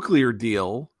Iran nuclear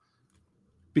deal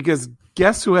because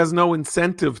guess who has no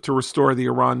incentive to restore the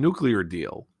Iran nuclear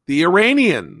deal? The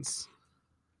Iranians.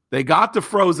 They got the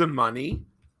frozen money.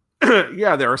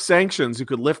 Yeah, there are sanctions. You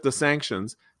could lift the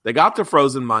sanctions. They got the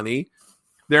frozen money.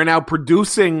 They're now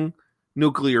producing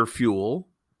nuclear fuel.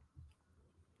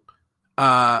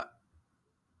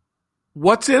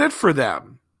 What's in it for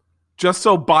them? Just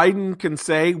so Biden can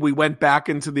say we went back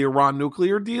into the Iran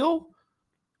nuclear deal,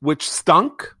 which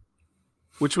stunk,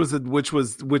 which was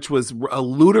a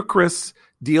ludicrous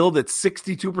deal that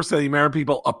 62% of the American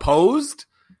people opposed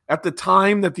at the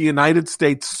time that the United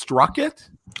States struck it.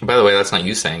 By the way, that's not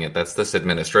you saying it. That's this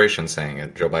administration saying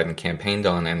it. Joe Biden campaigned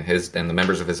on, and the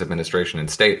members of his administration and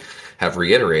state have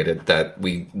reiterated that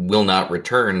we will not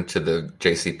return to the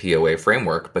JCPOA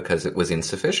framework because it was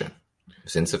insufficient. It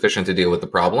was insufficient to deal with the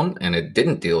problem, and it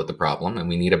didn't deal with the problem, and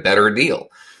we need a better deal.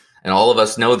 And all of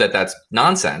us know that that's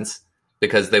nonsense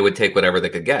because they would take whatever they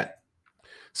could get.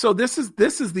 So this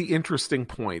is the interesting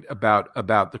point about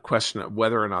the question of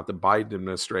whether or not the Biden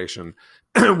administration,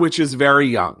 which is very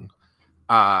young,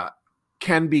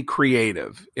 can be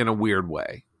creative in a weird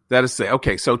way. That is to say,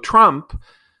 okay, so Trump,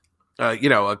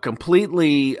 a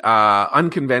completely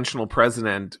unconventional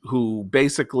president who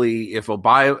basically, if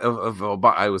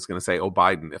Obama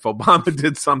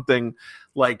did something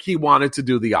like he wanted to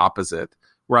do the opposite,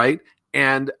 right?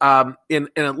 And in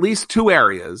at least two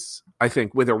areas, I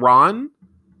think, with Iran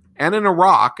and in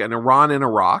Iraq, and Iran in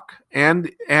Iraq, and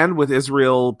with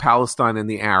Israel, Palestine, and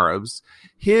the Arabs,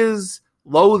 his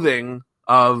loathing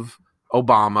of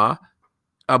Obama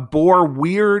bore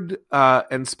weird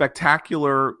and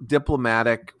spectacular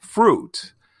diplomatic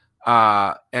fruit,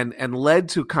 and led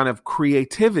to kind of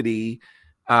creativity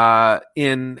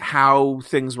in how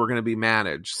things were going to be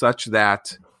managed, such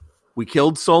that we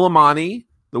killed Soleimani,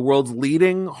 the world's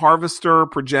leading harvester,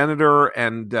 progenitor,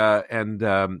 and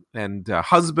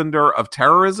husbander of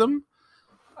terrorism,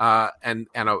 and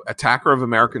an attacker of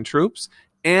American troops,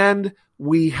 and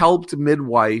we helped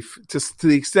midwife to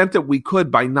the extent that we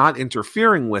could by not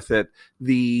interfering with it,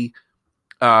 the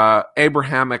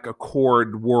Abrahamic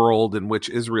Accord world in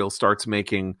which Israel starts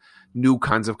making new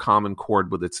kinds of common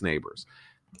cord with its neighbors.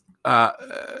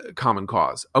 Common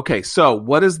cause. Okay, so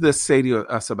what does this say to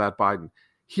us about Biden?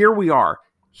 Here we are.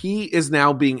 He is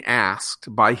now being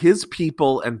asked by his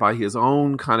people and by his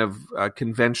own kind of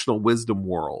conventional wisdom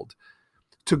world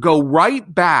to go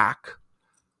right back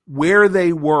where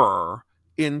they were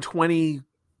in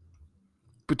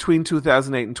between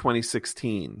 2008 and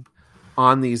 2016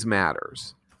 on these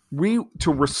matters, to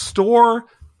restore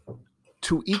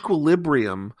to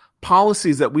equilibrium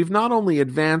policies that we've not only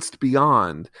advanced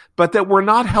beyond, but that were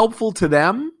not helpful to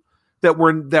them, that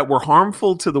were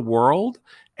harmful to the world,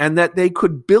 and that they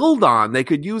could build on, they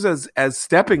could use as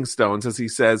stepping stones, as he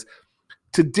says,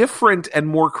 to different and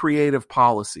more creative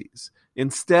policies,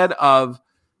 instead of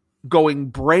going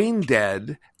brain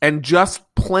dead and just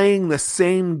playing the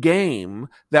same game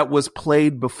that was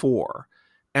played before.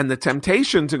 And the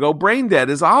temptation to go brain dead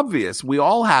is obvious. We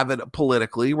all have it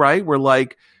politically, right? We're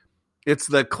like, it's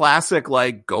the classic,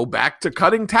 like, go back to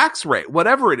cutting tax rate,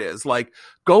 whatever it is. Like,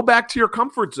 go back to your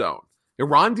comfort zone.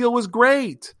 Iran deal was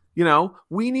great.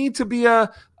 We need to be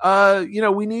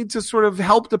we need to sort of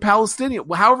help the Palestinian,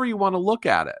 however you want to look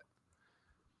at it.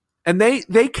 And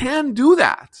they can do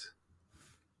that.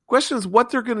 Question is what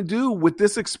they're going to do with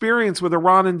this experience with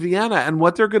Iran and Vienna and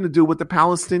what they're going to do with the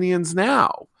Palestinians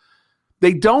now.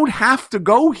 They don't have to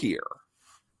go here.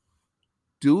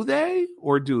 Do they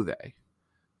or do they?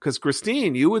 Because,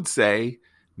 Christine, you would say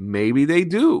maybe they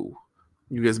do.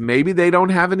 Because maybe they don't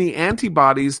have any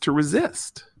antibodies to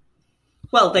resist.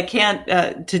 Well, they can't.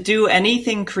 To do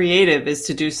anything creative is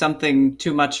to do something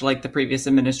too much like the previous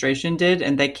administration did,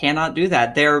 and they cannot do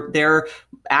that. Their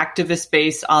activist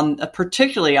base,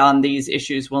 particularly on these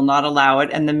issues, will not allow it,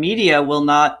 and the media will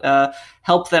not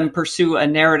help them pursue a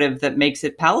narrative that makes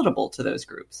it palatable to those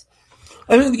groups.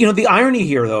 I mean, the irony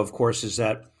here, though, of course, is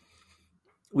that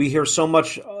we hear so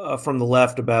much from the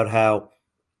left about how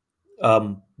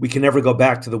we can never go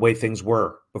back to the way things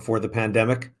were before the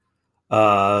pandemic.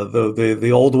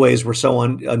 The old ways were so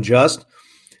unjust.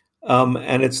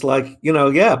 And it's like,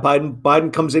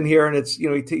 Biden comes in here and it's,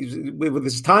 with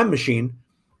his time machine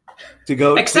to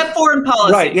go. Except foreign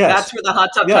policy. Right, yes. That's where the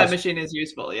hot tub time machine is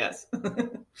useful. Yes.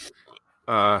 It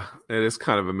is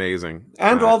kind of amazing.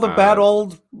 And all the bad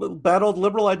old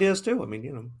liberal ideas too. I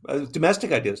mean,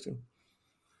 domestic ideas too.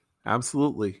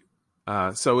 Absolutely.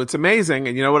 So it's amazing.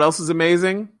 And you know what else is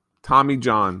amazing? Tommy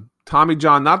John,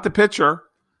 not the pitcher.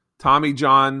 Tommy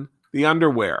John, the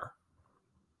underwear.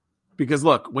 Because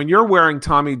look, when you're wearing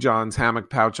Tommy John's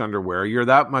hammock pouch underwear, you're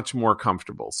that much more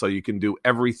comfortable. So you can do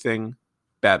everything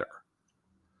better.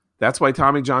 That's why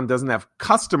Tommy John doesn't have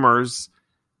customers.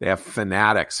 They have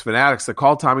fanatics. Fanatics that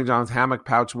call Tommy John's hammock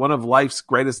pouch one of life's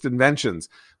greatest inventions.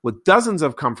 With dozens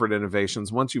of comfort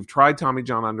innovations, once you've tried Tommy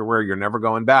John underwear, you're never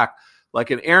going back.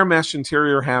 Like an air mesh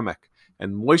interior hammock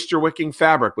and moisture-wicking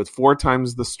fabric with 4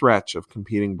 times the stretch of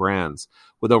competing brands.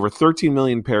 With over 13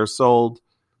 million pairs sold,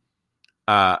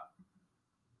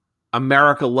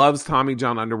 America loves Tommy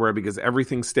John underwear because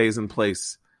everything stays in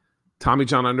place. Tommy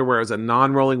John underwear is a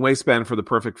non-rolling waistband for the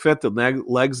perfect fit. The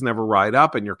legs never ride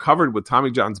up, and you're covered with Tommy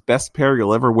John's best pair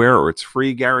you'll ever wear, or its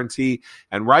free guarantee.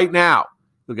 And right now,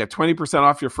 you'll get 20%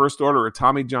 off your first order at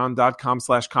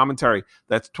TommyJohn.com/commentary.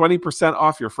 That's 20%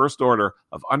 off your first order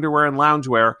of underwear and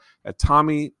loungewear at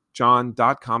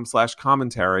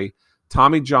TommyJohn.com/commentary.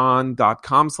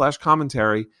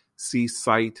 TommyJohn.com/commentary. See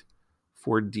site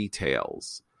for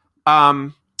details.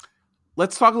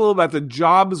 Let's talk a little about the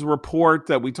jobs report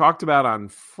that we talked about on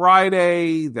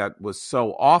Friday that was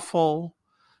so awful.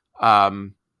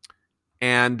 And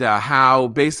how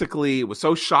basically it was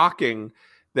so shocking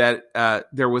that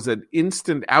there was an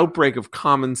instant outbreak of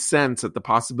common sense at the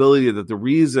possibility that the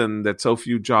reason that so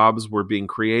few jobs were being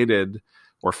created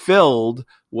or filled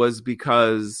was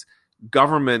because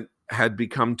government had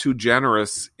become too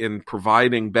generous in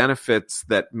providing benefits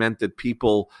that meant that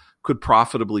people could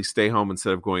profitably stay home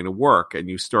instead of going to work. And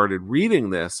you started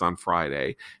reading this on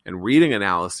Friday and reading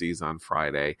analyses on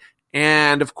Friday.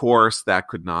 And of course, that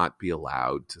could not be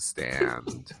allowed to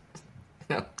stand.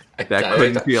 No,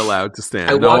 couldn't be allowed to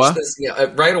stand. I watched this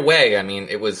right away. I mean,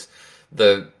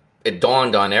 it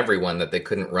dawned on everyone that they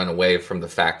couldn't run away from the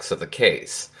facts of the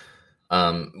case.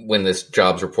 When this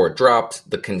jobs report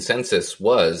dropped, the consensus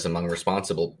was among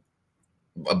responsible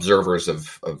observers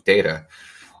of data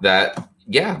that,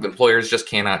 employers just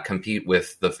cannot compete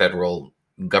with the federal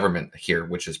government here,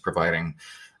 which is providing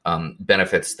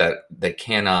benefits that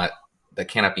cannot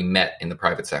be met in the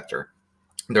private sector.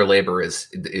 their labor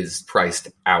is priced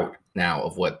out now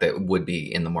of what that would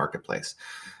be in the marketplace.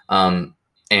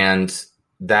 And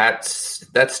that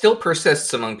still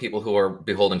persists among people who are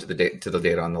beholden to the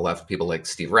data on the left. People like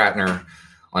Steve Ratner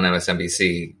on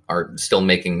MSNBC are still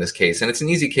making this case. And it's an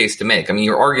easy case to make. I mean,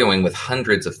 you're arguing with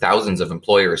hundreds of thousands of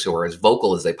employers who are as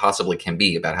vocal as they possibly can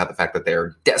be about how the fact that they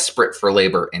are desperate for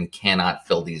labor and cannot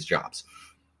fill these jobs.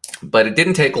 But it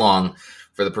didn't take long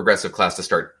for the progressive class to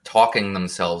start talking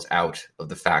themselves out of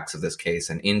the facts of this case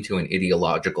and into an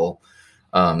ideological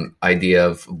idea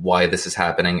of why this is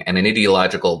happening, and an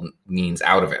ideological means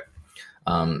out of it.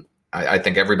 I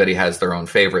think everybody has their own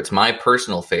favorites. My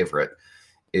personal favorite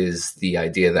is the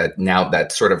idea that now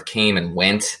that sort of came and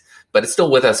went, but it's still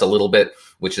with us a little bit,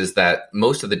 which is that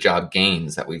most of the job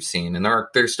gains that we've seen, and there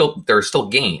are still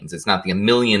gains. It's not the 1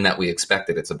 million that we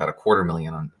expected. It's about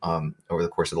 250,000 over the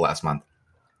course of the last month.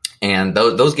 And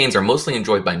those gains are mostly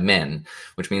enjoyed by men,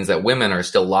 which means that women are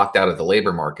still locked out of the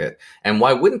labor market. And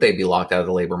why wouldn't they be locked out of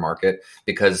the labor market?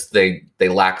 Because they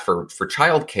lack for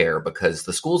childcare, because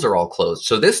the schools are all closed.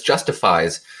 So this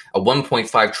justifies a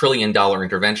 $1.5 trillion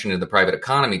intervention in the private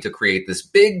economy to create this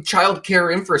big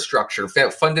childcare infrastructure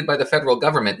funded by the federal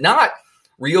government, not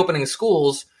reopening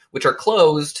schools, which are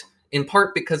closed in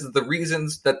part because of the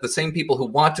reasons that the same people who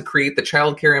want to create the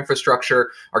childcare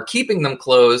infrastructure are keeping them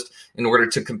closed in order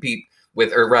to compete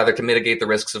with, or rather to mitigate the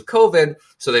risks of COVID.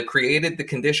 So they've created the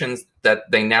conditions that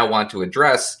they now want to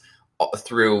address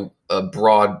through a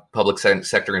broad public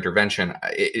sector intervention.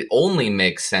 It only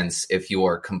makes sense if you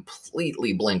are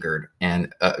completely blinkered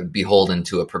and beholden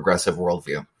to a progressive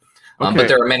worldview. Okay. But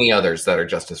there are many others that are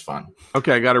just as fun.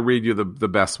 Okay, I got to read you the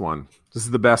best one. This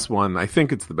is the best one. I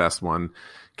think it's the best one.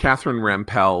 Catherine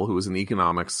Rampell, who is an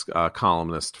economics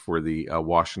columnist for the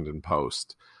Washington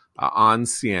Post, on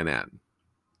CNN,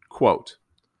 quote,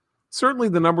 "Certainly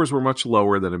the numbers were much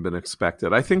lower than had been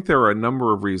expected. I think there are a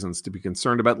number of reasons to be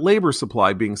concerned about labor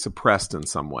supply being suppressed in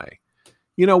some way.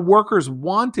 You know, workers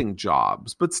wanting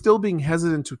jobs, but still being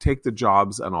hesitant to take the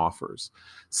jobs and offers.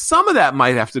 Some of that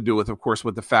might have to do with, of course,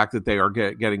 with the fact that they are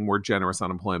getting more generous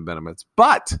unemployment benefits.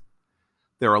 But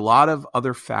there are a lot of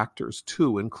other factors,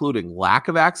 too, including lack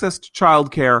of access to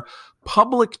childcare,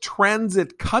 public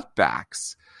transit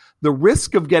cutbacks, the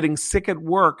risk of getting sick at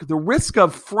work, the risk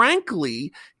of,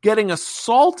 frankly, getting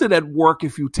assaulted at work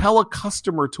if you tell a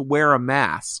customer to wear a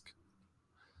mask.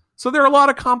 So there are a lot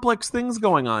of complex things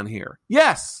going on here.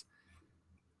 Yes,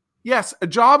 a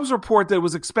jobs report that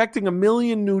was expecting 1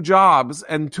 million new jobs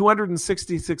and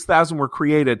 266,000 were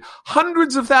created.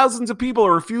 Hundreds of thousands of people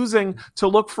are refusing to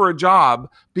look for a job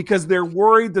because they're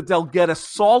worried that they'll get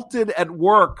assaulted at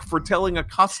work for telling a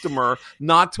customer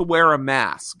not to wear a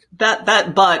mask."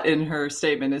 That butt in her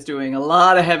statement is doing a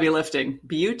lot of heavy lifting.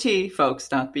 B-U-T, folks,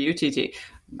 not B-U-T-T.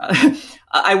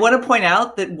 I want to point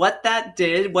out that what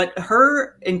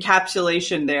her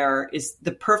encapsulation there is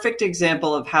the perfect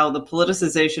example of how the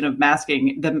politicization of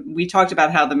masking, we talked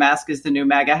about how the mask is the new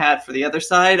MAGA hat for the other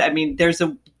side. I mean, there's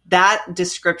that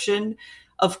description.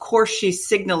 Of course, she's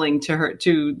signaling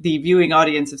to the viewing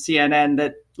audience of CNN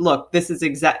that, look, this is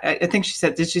I think she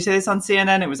said, did she say this on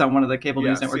CNN? It was on one of the cable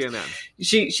news networks. CNN.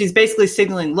 She's basically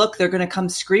signaling, look, they're going to come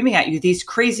screaming at you, these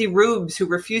crazy rubes who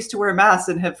refuse to wear masks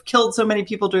and have killed so many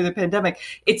people during the pandemic.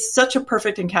 It's such a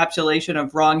perfect encapsulation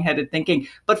of wrong-headed thinking.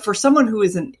 But for someone who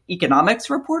is an economics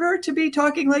reporter to be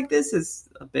talking like this is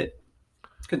a bit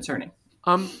concerning.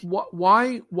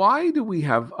 Why do we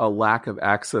have a lack of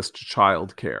access to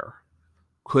childcare?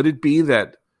 Could it be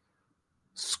that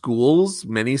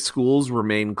many schools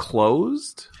remain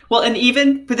closed? Well,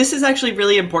 but this is actually a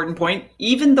really important point.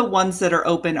 Even the ones that are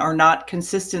open are not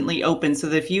consistently open. So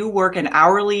that if you work an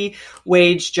hourly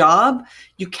wage job,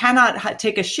 you cannot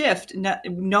take a shift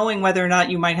knowing whether or not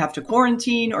you might have to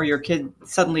quarantine, or your kid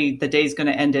suddenly the day's going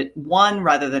to end at 1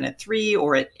 rather than at 3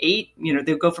 or at 8. You know,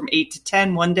 they'll go from 8 to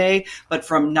 10 one day, but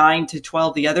from 9 to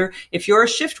 12 the other. If you're a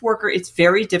shift worker, it's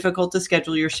very difficult to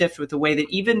schedule your shift with the way that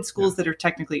even schools that are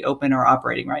technically open are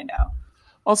operating right now.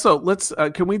 Also,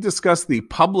 can we discuss the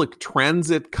public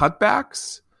transit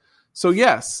cutbacks? So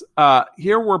yes,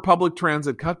 here were public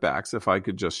transit cutbacks, if I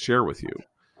could just share with you,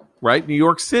 right? New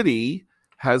York City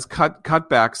has cut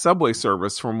back subway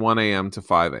service from 1 a.m. to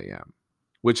 5 a.m.,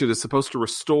 which it is supposed to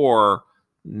restore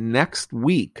next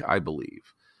week, I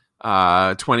believe,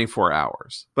 24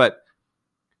 hours. But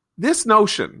this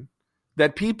notion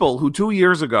that people who 2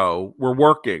 years ago were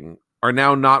working are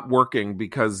now not working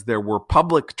because there were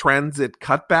public transit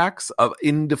cutbacks of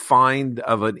undefined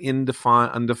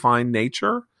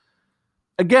nature.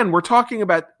 Again, we're talking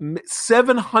about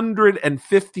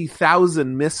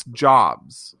 750,000 missed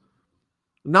jobs,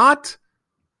 not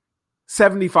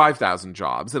 75,000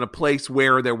 jobs in a place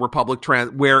where there were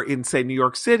where in, say, New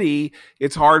York City,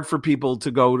 it's hard for people to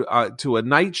go to a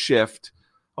night shift.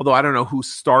 Although I don't know who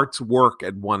starts work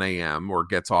at 1 a.m. or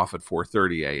gets off at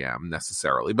 4:30 a.m.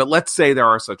 necessarily. But let's say there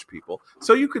are such people.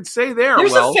 So you could say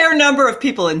there's a fair number of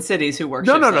people in cities who work.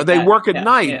 No. They work at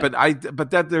night,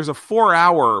 but that there's a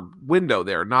 4-hour window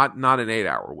there, not an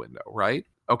 8-hour window, right?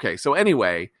 Okay, so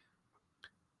anyway,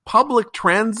 public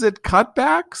transit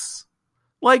cutbacks?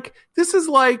 Like, this is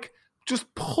like just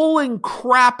pulling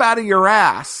crap out of your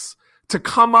ass to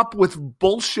come up with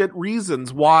bullshit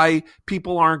reasons why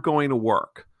people aren't going to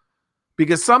work.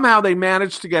 Because somehow they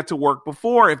managed to get to work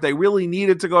before. If they really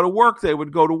needed to go to work, they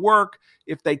would go to work.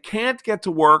 If they can't get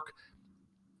to work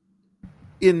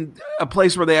in a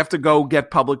place where they have to go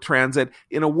get public transit,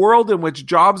 in a world in which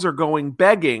jobs are going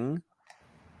begging,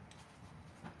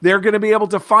 they're going to be able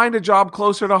to find a job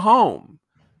closer to home.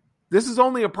 This is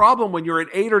only a problem when you're at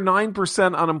 8 or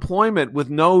 9% unemployment with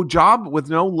no job, with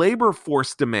no labor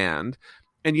force demand,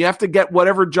 and you have to get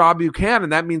whatever job you can,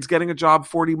 and that means getting a job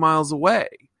 40 miles away.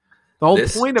 The whole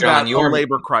point about the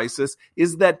labor crisis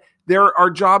is that there are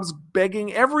jobs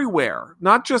begging everywhere,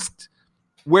 not just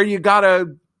where you got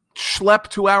to schlep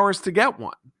 2 hours to get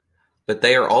one. But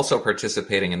they are also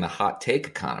participating in the hot take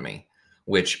economy,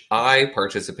 which I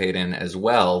participate in as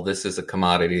well. This is a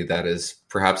commodity that is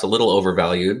perhaps a little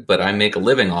overvalued, but I make a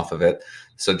living off of it.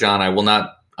 So, John, I will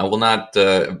not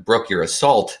brook your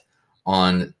assault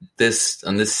on this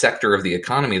sector of the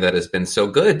economy that has been so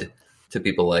good to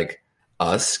people like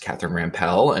us, Catherine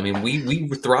Rampell. I mean, we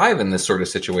thrive in this sort of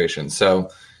situation. So,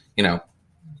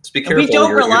 let's be careful. We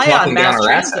don't rely on mass down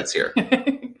our assets here.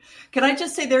 Can I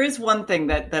just say there is one thing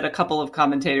that a couple of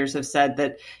commentators have said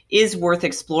that is worth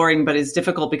exploring, but is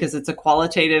difficult because it's a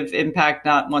qualitative impact,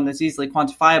 not one that's easily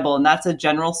quantifiable. And that's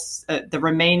the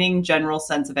remaining general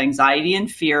sense of anxiety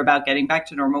and fear about getting back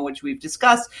to normal, which we've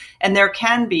discussed. And there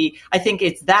can be, I think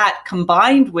it's that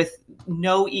combined with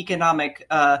no economic,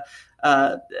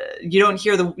 you don't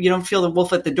feel the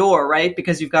wolf at the door, right?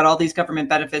 Because you've got all these government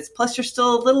benefits. Plus, you're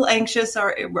still a little anxious.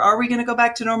 Are we going to go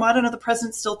back to normal? I don't know. The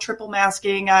president's still triple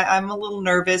masking. I'm a little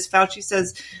nervous. Fauci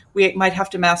says we might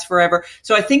have to mask forever.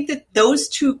 So I think that those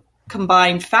two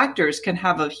combined factors can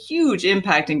have a huge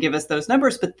impact and give us those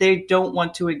numbers, but they don't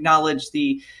want to acknowledge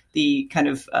the kind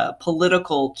of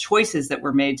political choices that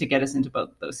were made to get us into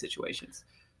both those situations.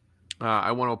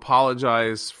 I want to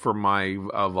apologize for my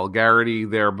vulgarity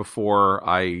there before.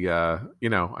 I got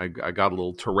a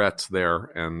little Tourette's there,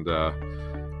 and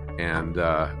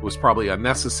it was probably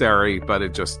unnecessary, but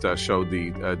it just showed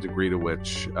the degree to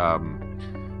which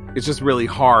it's just really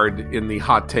hard in the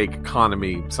hot take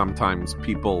economy. Sometimes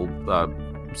people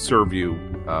serve you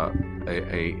a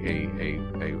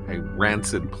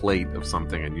rancid plate of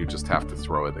something, and you just have to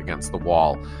throw it against the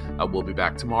wall. We'll be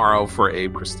back tomorrow. For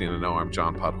Abe, Christina, no, I'm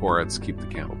John Podhoretz. Keep the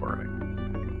candle burning.